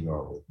you say you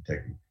are with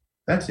integrity.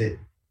 That's it.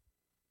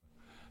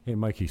 Hey,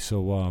 Mikey.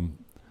 So,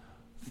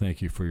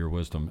 thank you for your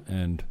wisdom.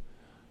 And,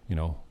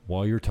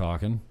 while you're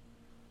talking,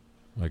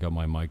 I got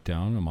my mic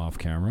down. I'm off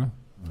camera,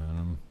 and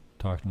I'm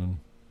talking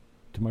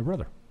to my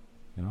brother.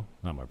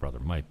 Not my brother,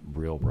 my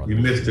real brother. You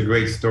missed a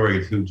great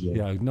story too, Jay.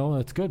 Yeah, no,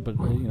 that's good, but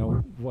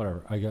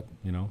whatever. I got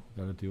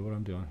to do what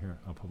I'm doing here.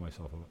 I'll put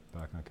myself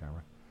back on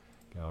camera,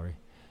 gallery.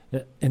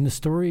 And the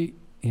story,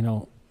 I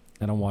don't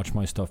watch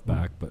my stuff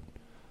back, but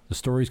the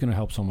story's going to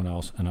help someone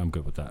else, and I'm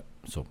good with that.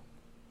 So,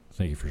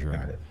 thank you for sharing.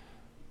 Got it.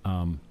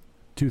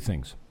 2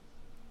 things.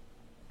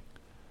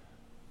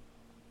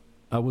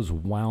 I was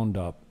wound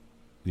up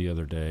the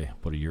other day,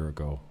 about a year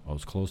ago. I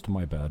was close to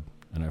my bed,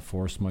 and I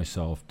forced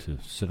myself to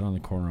sit on the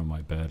corner of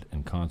my bed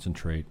and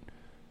concentrate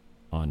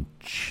on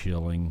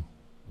chilling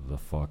the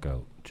fuck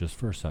out just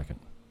for a second.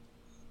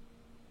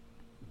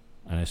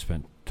 And I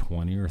spent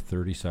 20 or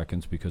 30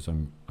 seconds because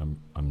I'm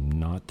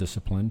not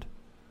disciplined.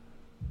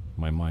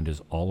 My mind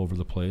is all over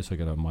the place. I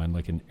got a mind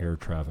like an air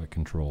traffic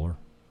controller.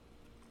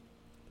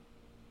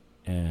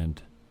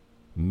 And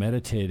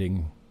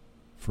meditating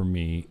for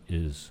me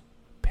is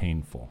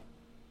painful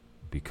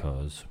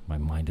because my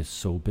mind is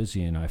so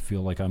busy and I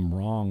feel like I'm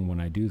wrong when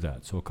I do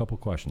that. So a couple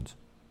questions.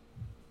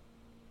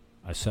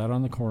 I sat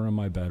on the corner of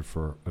my bed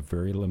for a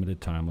very limited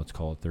time, let's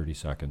call it 30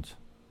 seconds.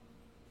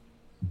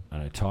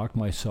 And I talked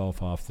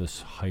myself off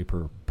this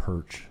hyper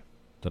perch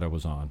that I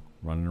was on,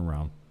 running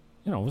around.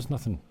 It was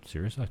nothing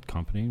serious. I had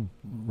company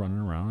running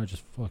around. I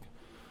just,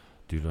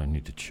 dude, I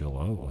need to chill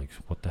out. Like,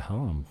 what the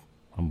hell?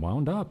 I'm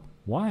wound up.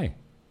 Why?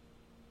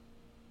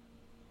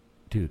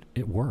 Dude,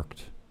 it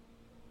worked.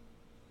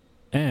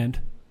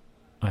 And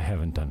I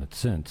haven't done it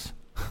since.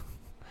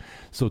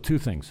 So 2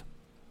 things.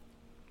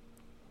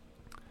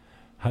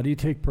 How do you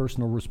take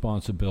personal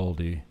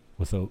responsibility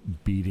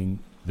without beating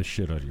the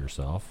shit out of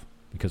yourself?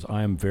 Because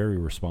I am very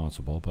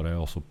responsible, but I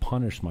also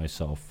punish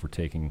myself for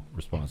taking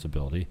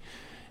responsibility.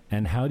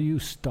 And how do you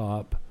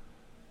stop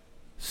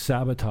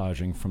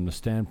sabotaging from the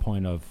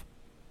standpoint of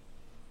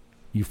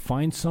you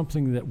find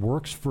something that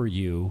works for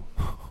you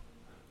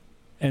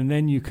and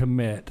then you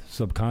commit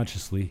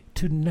subconsciously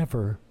to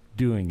never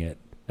doing it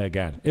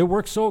again. It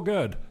works so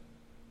good.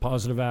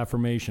 Positive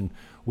affirmation.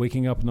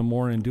 Waking up in the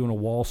morning and doing a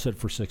wall sit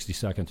for 60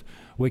 seconds.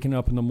 Waking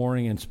up in the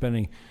morning and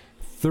spending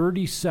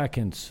 30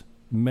 seconds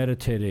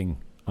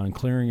meditating on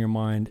clearing your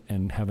mind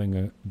and having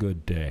a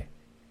good day.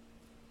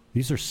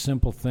 These are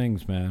simple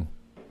things, man.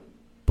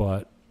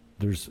 But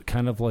there's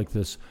kind of like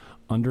this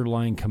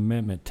underlying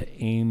commitment to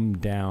aim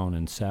down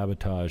and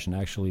sabotage and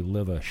actually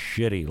live a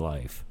shitty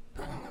life.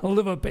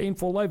 Live a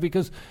painful life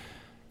because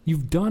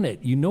you've done it.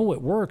 You know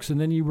it works, and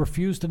then you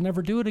refuse to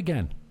never do it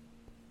again.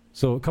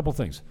 So a couple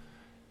things.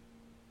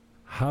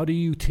 How do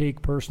you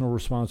take personal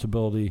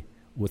responsibility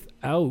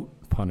without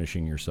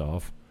punishing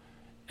yourself?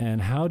 And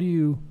how do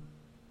you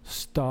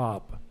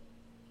stop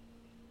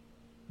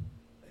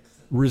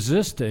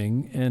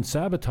resisting and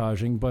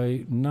sabotaging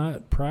by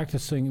not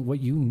practicing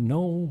what you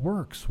know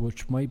works,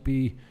 which might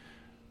be,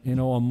 a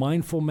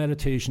mindful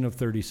meditation of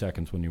 30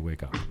 seconds when you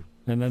wake up.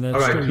 And then that's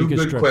all right, 2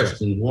 good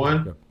questions. Out.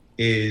 One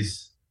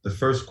is the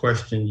first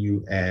question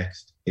you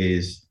asked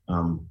is,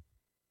 I'm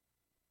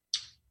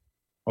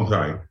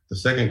sorry. The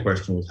second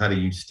question was, how do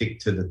you stick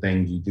to the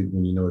things you do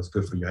when you know it's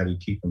good for you? How do you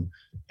keep them?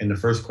 And the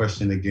first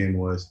question again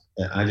was,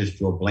 I just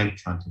drew a blank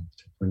trying to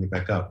bring it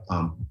back up.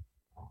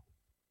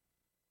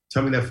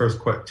 Tell me that first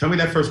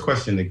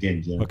question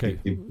again, Jim. Okay,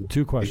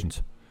 2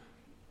 questions.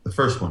 The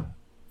first one.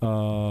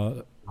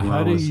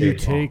 How do you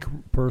take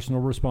personal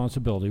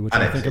responsibility, which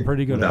I think I'm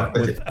pretty good at,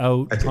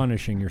 without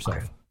punishing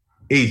yourself?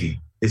 Easy.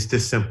 It's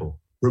this simple.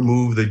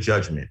 Remove the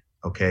judgment,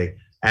 okay?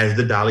 As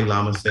the Dalai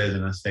Lama says,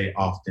 and I say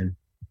often,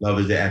 love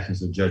is the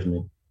absence of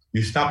judgment.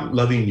 You stop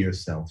loving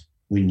yourself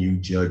when you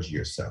judge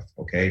yourself,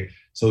 okay?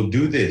 So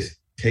do this.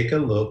 Take a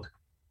look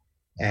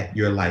at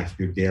your life,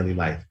 your daily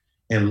life,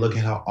 and look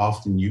at how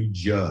often you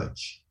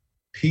judge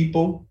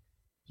people,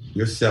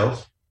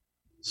 yourself,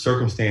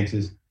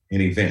 circumstances,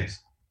 and events.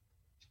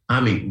 I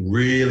mean,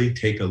 really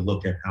take a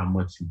look at how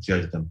much you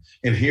judge them.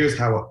 And here's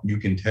how you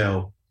can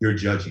tell you're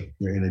judging.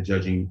 You're in a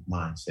judging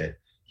mindset,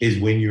 is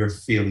when you're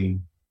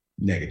feeling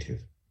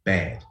negative,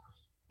 bad.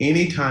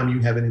 Anytime you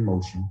have an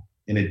emotion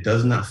and it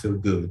does not feel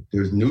good,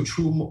 there's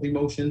neutral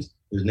emotions,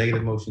 there's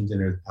negative emotions, and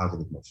there's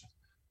positive emotions.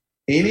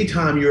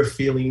 Anytime you're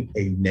feeling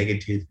a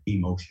negative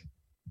emotion,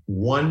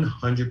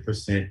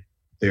 100%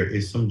 there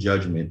is some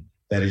judgment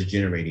that is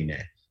generating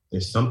that.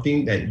 There's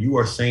something that you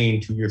are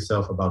saying to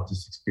yourself about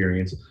this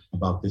experience,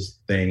 about this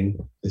thing,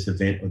 this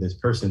event, or this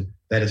person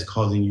that is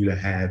causing you to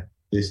have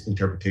this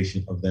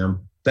interpretation of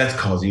them, that's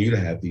causing you to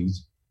have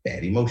these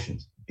bad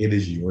emotions. It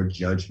is your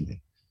judgment.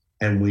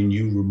 And when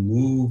you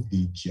remove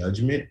the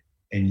judgment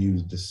and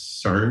use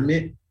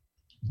discernment,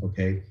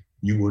 okay,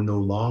 you will no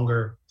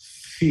longer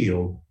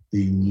feel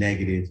the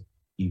negative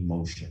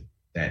emotion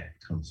that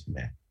comes from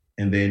that.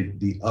 And then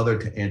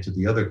to answer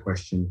the other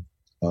question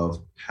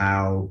of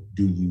how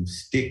do you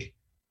stick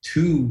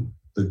to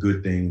the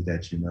good things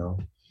that you know.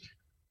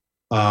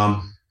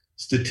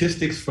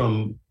 Statistics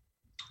from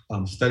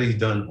studies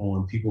done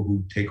on people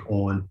who take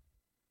on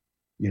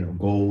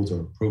goals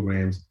or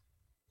programs,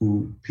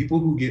 people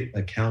who get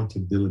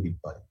accountability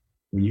buddy.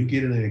 When you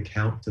get an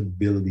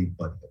accountability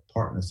buddy, a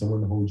partner,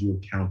 someone to hold you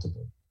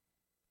accountable,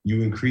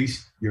 you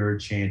increase your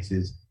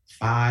chances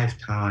 5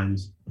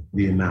 times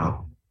the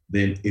amount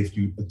than if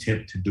you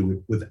attempt to do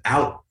it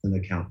without an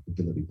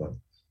accountability buddy.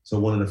 So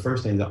one of the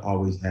first things I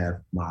always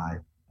have my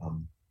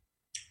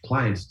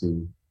clients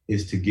do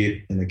is to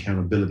get an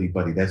accountability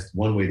buddy. That's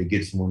one way to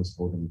get someone to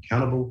hold them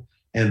accountable.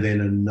 And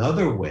then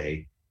another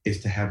way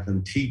is to have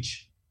them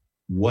teach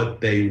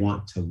what they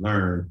want to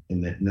learn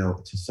and that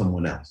know to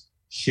someone else.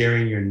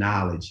 Sharing your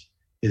knowledge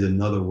is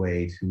another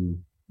way to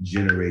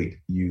generate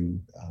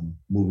you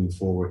moving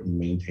forward and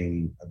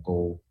maintaining a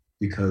goal,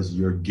 because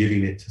you're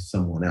giving it to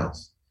someone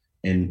else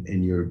and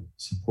you're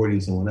supporting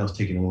someone else,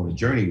 taking them on a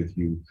journey with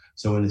you.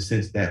 So in a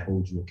sense, that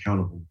holds you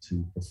accountable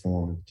to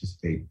perform and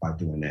participate by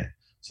doing that.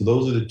 So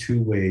those are the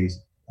 2 ways,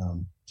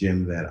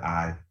 Jim, that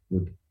I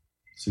would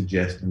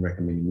suggest and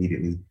recommend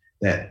immediately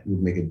that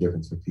would make a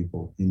difference for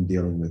people in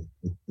dealing with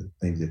the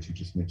things that you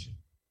just mentioned.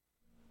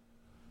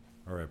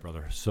 All right,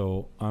 brother.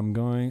 So I'm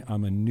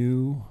a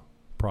new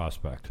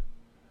prospect.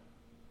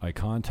 I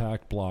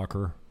contact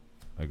Blocker.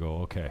 I go,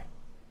 okay,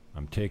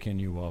 I'm taking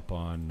you up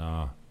on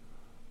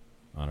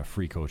a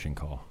free coaching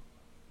call.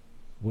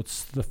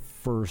 What's the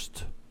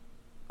first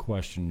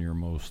question you're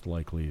most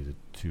likely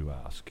to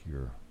ask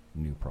your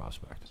new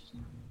prospect?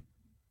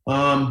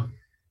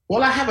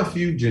 Well, I have a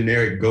few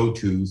generic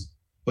go-tos,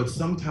 but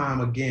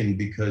sometime again,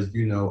 because,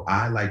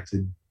 I like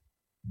to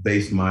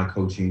base my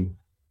coaching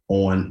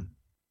on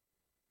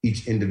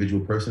each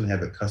individual person,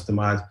 have it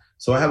customized.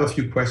 So I have a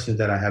few questions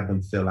that I have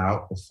them fill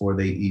out before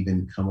they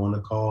even come on the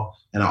call.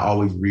 And I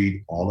always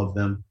read all of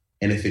them.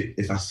 And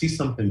if I see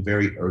something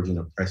very urgent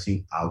or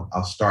pressing,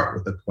 I'll start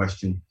with a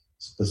question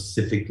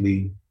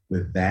specifically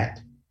with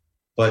that.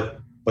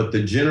 But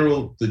the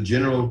general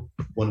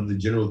one of the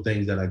general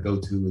things that I go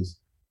to is,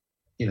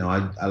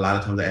 a lot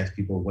of times I ask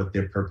people what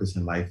their purpose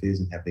in life is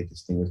and have they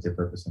distinguished their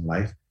purpose in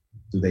life.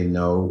 Do they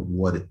know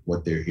what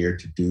they're here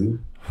to do?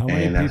 How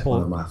many and that's people,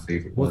 one of my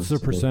favorite what's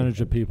ones. the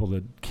percentage of people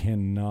that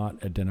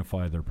cannot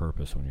identify their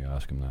purpose when you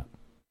ask them that?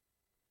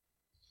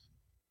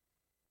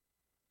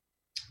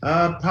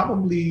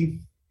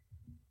 Probably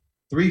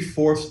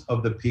 3/4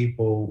 of the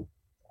people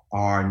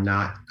are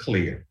not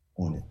clear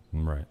on it.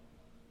 Right.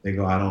 They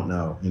go, I don't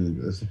know.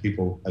 And there's some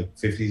people like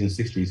 50s and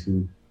 60s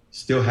who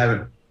still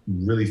haven't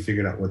really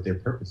figured out what their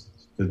purpose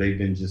is, because they've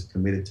been just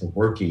committed to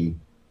working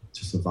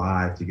to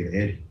survive, to get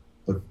ahead.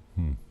 But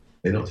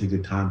they don't take the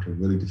time to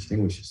really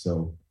distinguish it.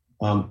 So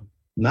not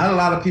a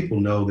lot of people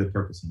know their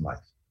purpose in life.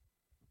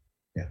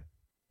 Yeah.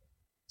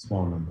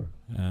 Small number.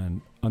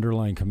 And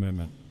underlying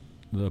commitment.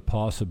 The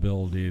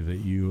possibility that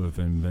you have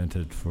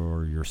invented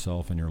for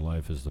yourself in your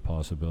life is the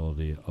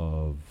possibility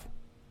of...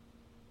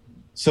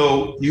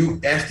 So you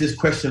asked this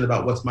question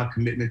about what's my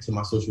commitment to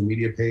my social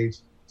media page.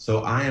 So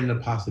I am the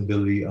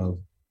possibility of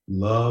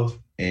love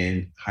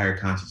and higher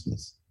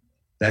consciousness.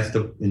 That's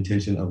the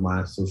intention of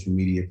my social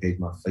media page,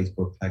 my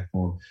Facebook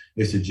platform,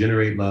 is to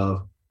generate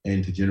love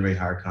and to generate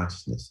higher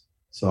consciousness.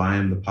 So I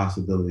am the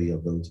possibility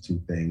of those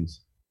 2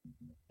 things.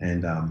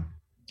 And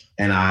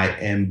I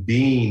am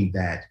being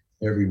that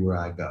everywhere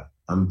I go.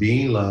 I'm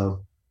being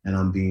love and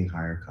I'm being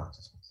higher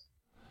consciousness.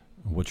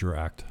 What's your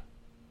act?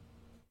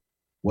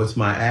 What's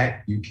my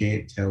act? You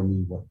can't tell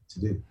me what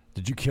to do.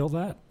 Did you kill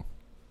that?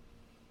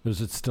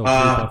 Does it still keep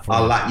up for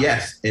a you? lot?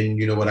 Yes. And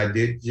you know what I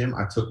did, Jim?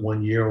 I took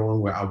 1 year on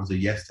where I was a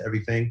yes to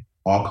everything,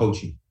 all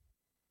coaching.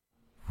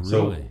 Really?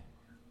 So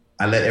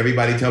I let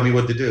everybody tell me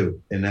what to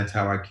do, and that's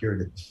how I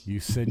cured it. You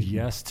said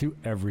yes to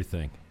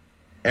everything.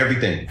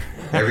 Everything.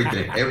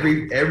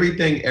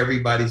 Everything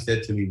everybody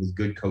said to me was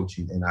good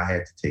coaching, and I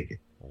had to take it.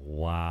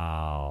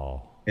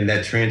 Wow. And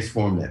that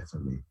transformed that for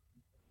me.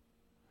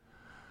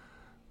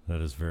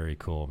 That is very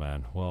cool,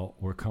 man. Well,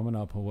 we're coming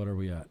up. What are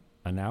we at?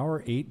 An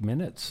hour, 8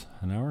 minutes.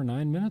 An hour,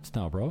 9 minutes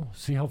now, bro.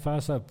 See how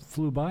fast that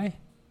flew by?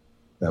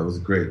 That was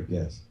great,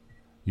 yes.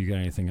 You got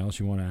anything else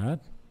you want to add?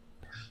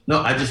 No,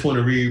 I just want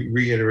to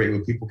reiterate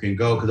where people can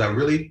go, because I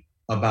really,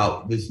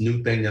 about this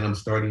new thing that I'm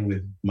starting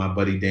with my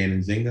buddy Dan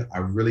Nzinga, I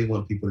really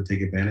want people to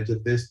take advantage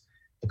of this,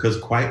 because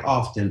quite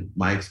often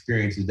my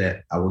experience is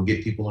that I will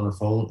get people on the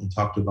phone and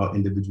talk to about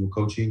individual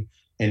coaching,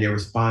 and their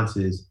response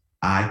is,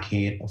 I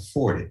can't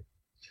afford it.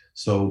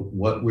 So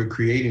what we're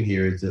creating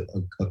here is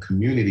a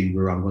community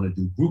where I'm going to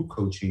do group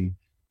coaching,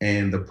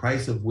 and the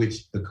price of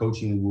which the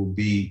coaching will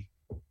be,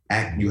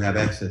 you have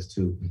access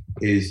to,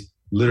 is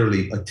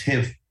literally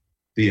 1/10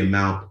 the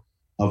amount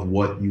of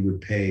what you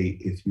would pay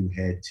if you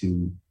had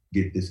to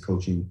get this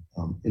coaching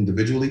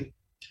individually.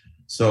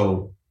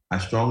 So I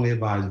strongly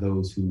advise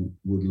those who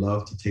would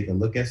love to take a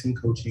look at some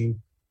coaching,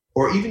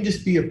 or even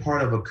just be a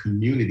part of a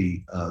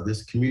community.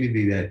 This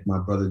community that my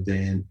brother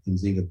Dan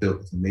Nzinga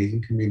built is an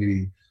amazing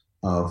community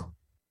of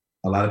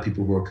a lot of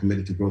people who are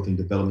committed to growth and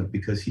development,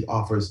 because he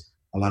offers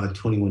a lot of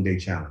 21-day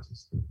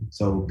challenges.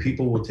 So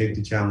people will take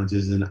the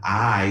challenges, and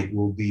I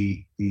will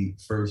be the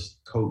first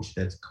coach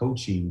that's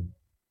coaching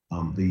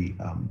the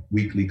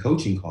weekly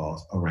coaching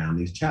calls around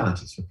these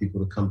challenges for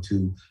people to come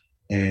to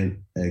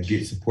and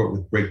get support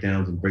with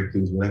breakdowns and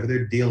breakthroughs, whatever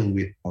they're dealing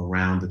with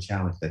around the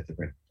challenge that the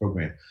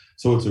program.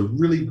 So it's a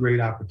really great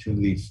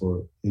opportunity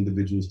for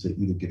individuals to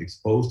either get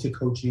exposed to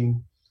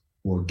coaching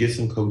or get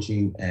some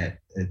coaching at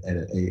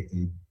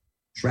a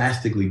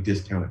drastically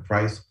discounted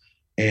price,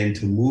 and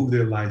to move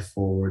their life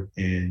forward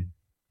and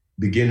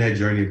begin that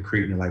journey of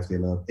creating a life they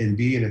love and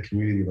be in a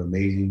community of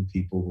amazing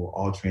people who are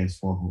all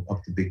transformed, who are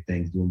up to big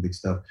things, doing big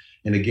stuff.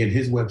 And again,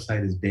 his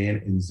website is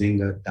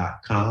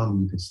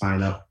danandzinga.com. You can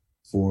sign up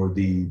for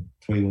the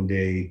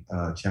 21-day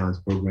challenge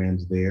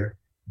programs there.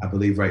 I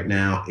believe right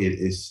now it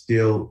is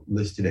still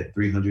listed at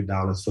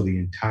 $300 for the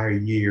entire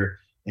year,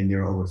 and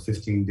there are over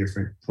 15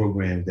 different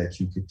programs that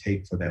you could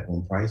take for that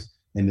one price,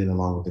 and then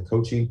along with the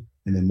coaching.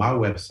 And then my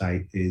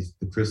website is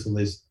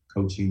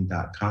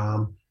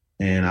thechrysalistcoaching.com,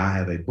 and I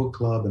have a book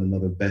club and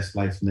another Best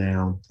Life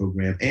Now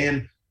program,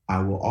 and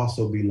I will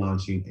also be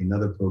launching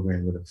another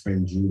program with a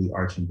friend, Julie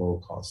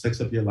Archambault, called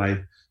Sex Up Your Life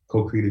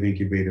Co-Creative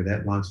Incubator.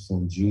 That launches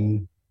on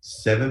June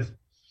 7th.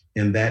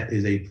 And that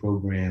is a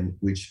program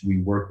which we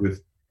work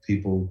with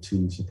people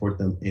to support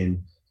them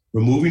in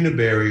removing the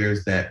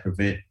barriers that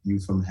prevent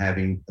you from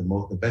having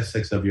the best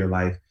sex of your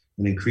life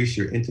and increase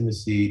your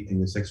intimacy and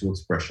your sexual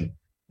expression.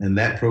 And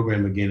that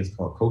program, again, is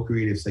called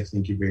Co-Creative Sex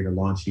Incubator,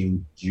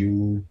 launching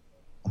July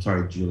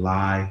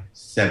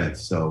 7th.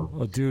 So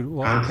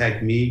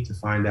contact me to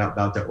find out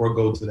about that, or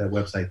go to that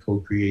website,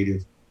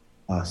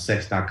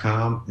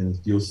 co-creativesex.com, and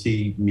you'll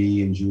see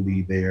me and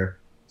Julie there.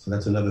 So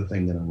that's another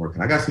thing that I'm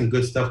working. I got some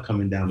good stuff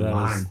coming down the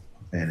line.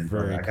 I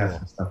got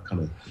some stuff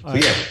coming. So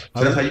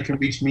that's how you can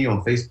reach me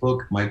on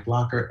Facebook, Mike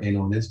Blocker, and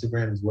on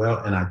Instagram as well.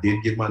 And I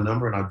did give my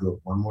number, and I'll do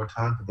it one more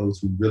time for those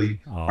who really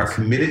are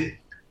committed.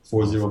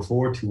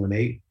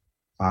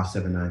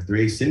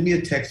 404-218-5793. Send me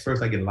a text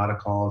first. I get a lot of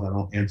calls. I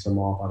don't answer them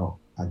off. I don't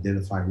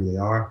identify who they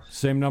are.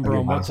 Same number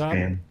on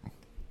WhatsApp?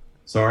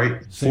 Sorry,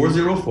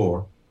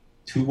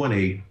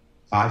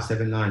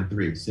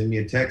 404-218-5793. Send me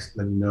a text.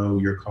 Let me know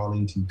you're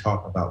calling to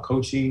talk about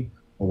coaching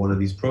or one of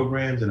these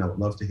programs, and I would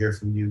love to hear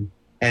from you.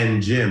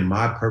 And Jim,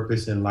 my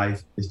purpose in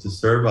life is to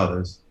serve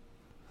others,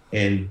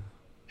 and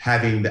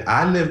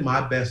I live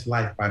my best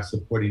life by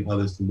supporting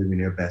others to living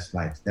their best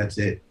life. That's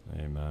it.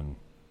 Amen.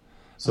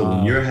 So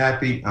when you're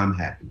happy, I'm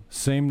happy.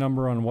 Same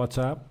number on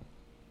WhatsApp?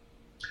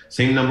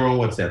 Same number on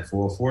WhatsApp,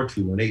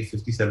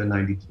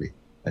 404-218-5793.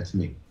 That's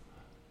me.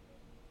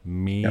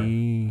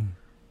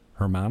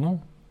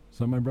 Hermano? Is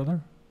that my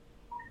brother?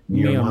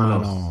 Mi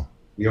hermanos.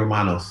 Mi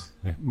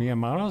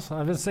hermanos?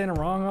 I've been saying it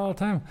wrong all the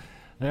time.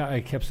 Yeah,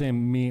 I kept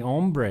saying mi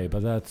hombre,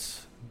 but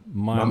that's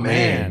my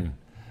man.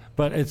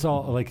 But it's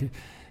all like,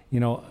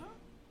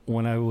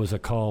 when I was a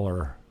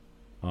caller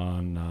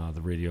on the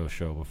radio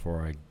show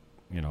before I,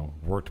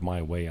 worked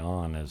my way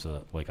on as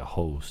a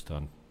host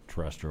on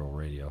terrestrial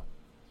radio,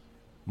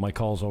 my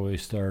calls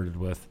always started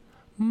with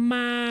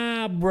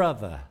my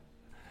brother.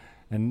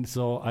 And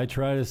so I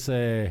try to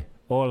say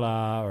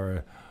hola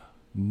or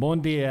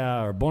bon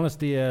dia or buenos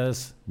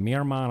dias, mi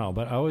hermano,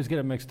 but I always get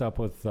it mixed up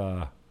with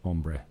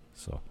hombre.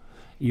 So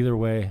either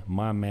way,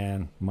 my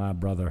man, my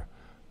brother,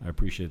 I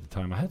appreciate the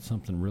time. I had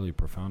something really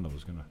profound I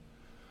was going to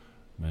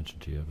mention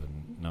to you, but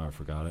now I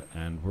forgot it.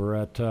 And we're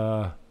at,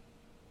 we're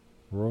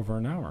over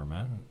an hour,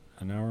 man.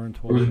 An hour and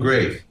 12 minutes. It was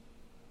great.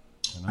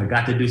 I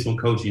got to do some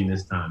coaching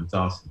this time. It's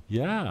awesome.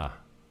 Yeah.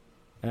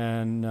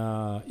 And,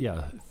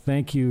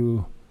 thank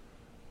you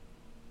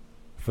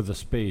for the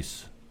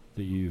space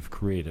that you've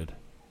created,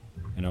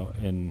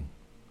 in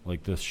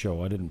like this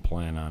show. I didn't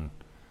plan on,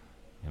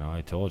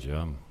 I told you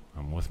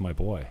I'm with my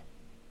boy.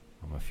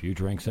 I'm a few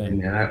drinks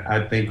in. And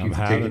I think I'm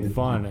having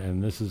fun,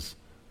 and this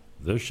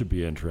should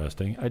be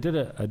interesting. I did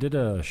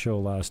a show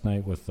last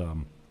night with a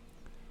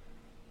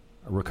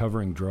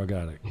recovering drug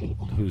addict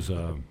who's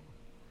a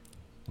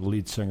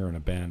lead singer in a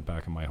band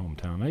back in my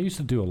hometown. I used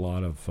to do a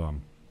lot of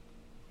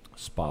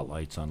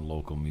spotlights on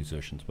local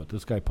musicians, but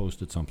this guy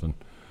posted something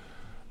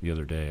the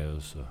other day. It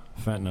was a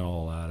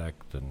fentanyl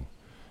addict, and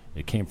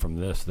it came from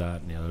this,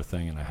 that, and the other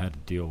thing, and I had to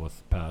deal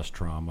with past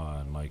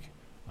trauma, and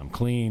I'm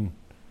clean.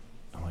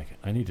 I'm like,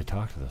 I need to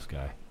talk to this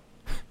guy.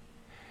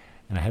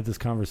 And I had this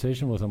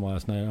conversation with him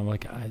last night. I'm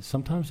like,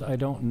 sometimes I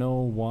don't know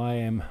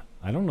why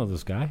I don't know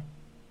this guy.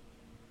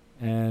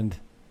 And,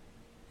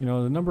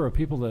 the number of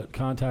people that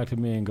contacted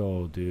me and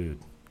go, dude,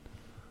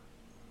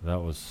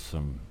 that was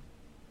some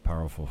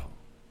powerful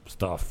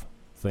stuff.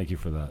 Thank you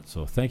for that.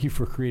 So thank you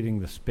for creating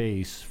the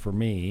space for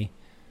me.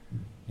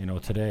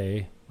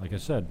 Today, like I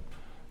said,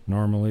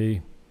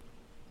 normally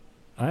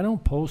I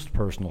don't post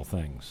personal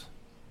things.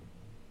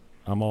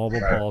 I'm all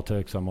about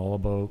politics. I'm all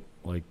about,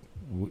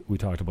 we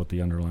talked about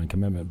the underlying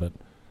commitment, but,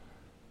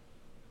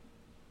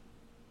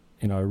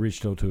 I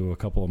reached out to a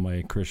couple of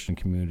my Christian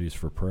communities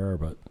for prayer,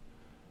 but,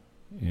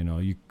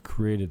 you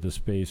created the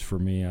space for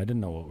me. I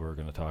didn't know what we were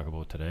going to talk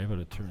about today,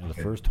 but the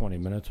first 20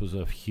 minutes was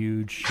a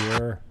huge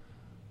share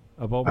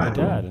about my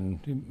dad,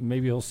 and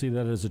maybe he'll see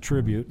that as a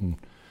tribute and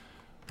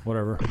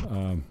whatever.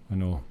 I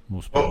know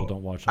most people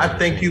don't watch. I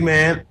thank you,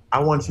 man. I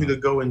want you to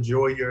go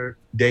enjoy your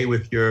day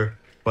with your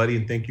buddy,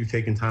 and thank you for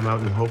taking time out,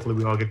 and hopefully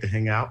we all get to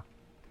hang out.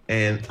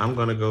 and I'm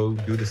gonna go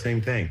do the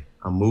same thing.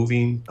 I'm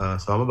moving,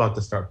 so I'm about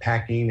to start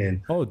packing,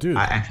 and Oh, dude.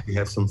 I actually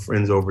have some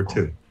friends over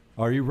too.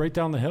 Are you right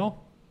down the hill?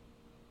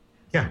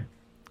 Yeah.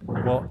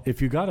 Well,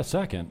 if you got a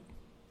second,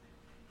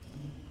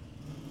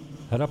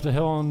 head up the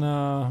hill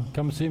and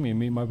come see me and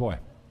meet my boy.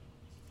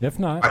 If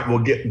not, All right, well,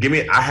 give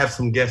me. I have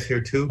some guests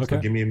here too, Okay.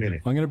 so give me a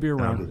minute. I'm going to be do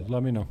around. that.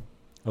 Let me know.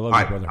 I love All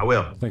you, right, brother. I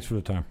will. Thanks for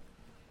the time.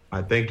 All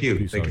right, thank you.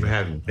 Peace Thank out, you for man.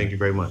 having me. Thank you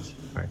very much.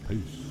 All right. Peace.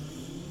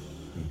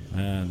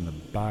 And the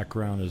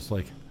background is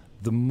like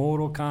the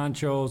Moto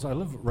Conchos. I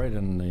live right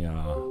in the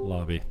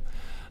lobby.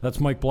 That's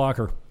Mike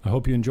Blocker. I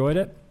hope you enjoyed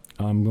it.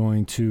 I'm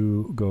going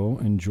to go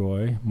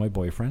enjoy my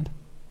boyfriend,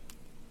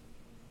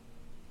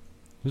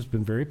 who's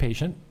been very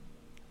patient.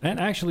 And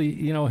actually,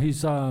 you know,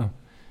 he's at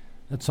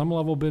some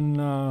level been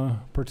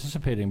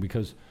participating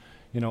because,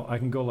 you know, I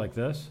can go like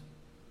this.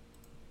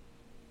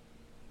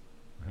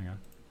 Hang on.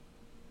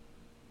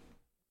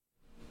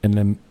 And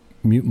then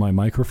mute my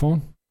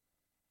microphone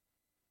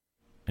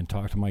and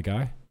talk to my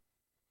guy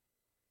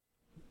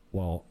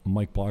while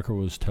Mike Blocker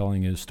was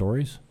telling his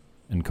stories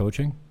and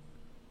coaching.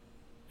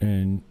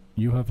 And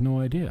you have no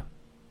idea.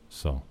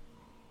 So,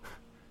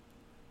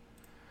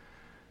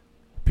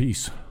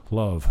 peace,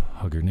 love,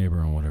 hug your neighbor,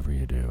 and whatever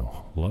you do.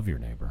 Love your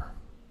neighbor.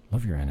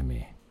 Love your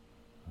enemy.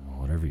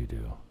 Whatever you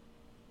do.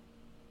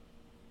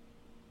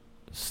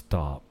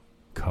 Stop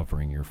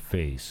covering your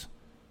face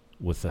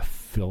with a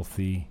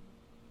filthy,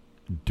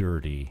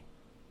 dirty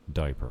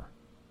diaper.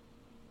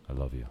 I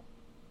love you.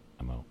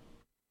 I'm out.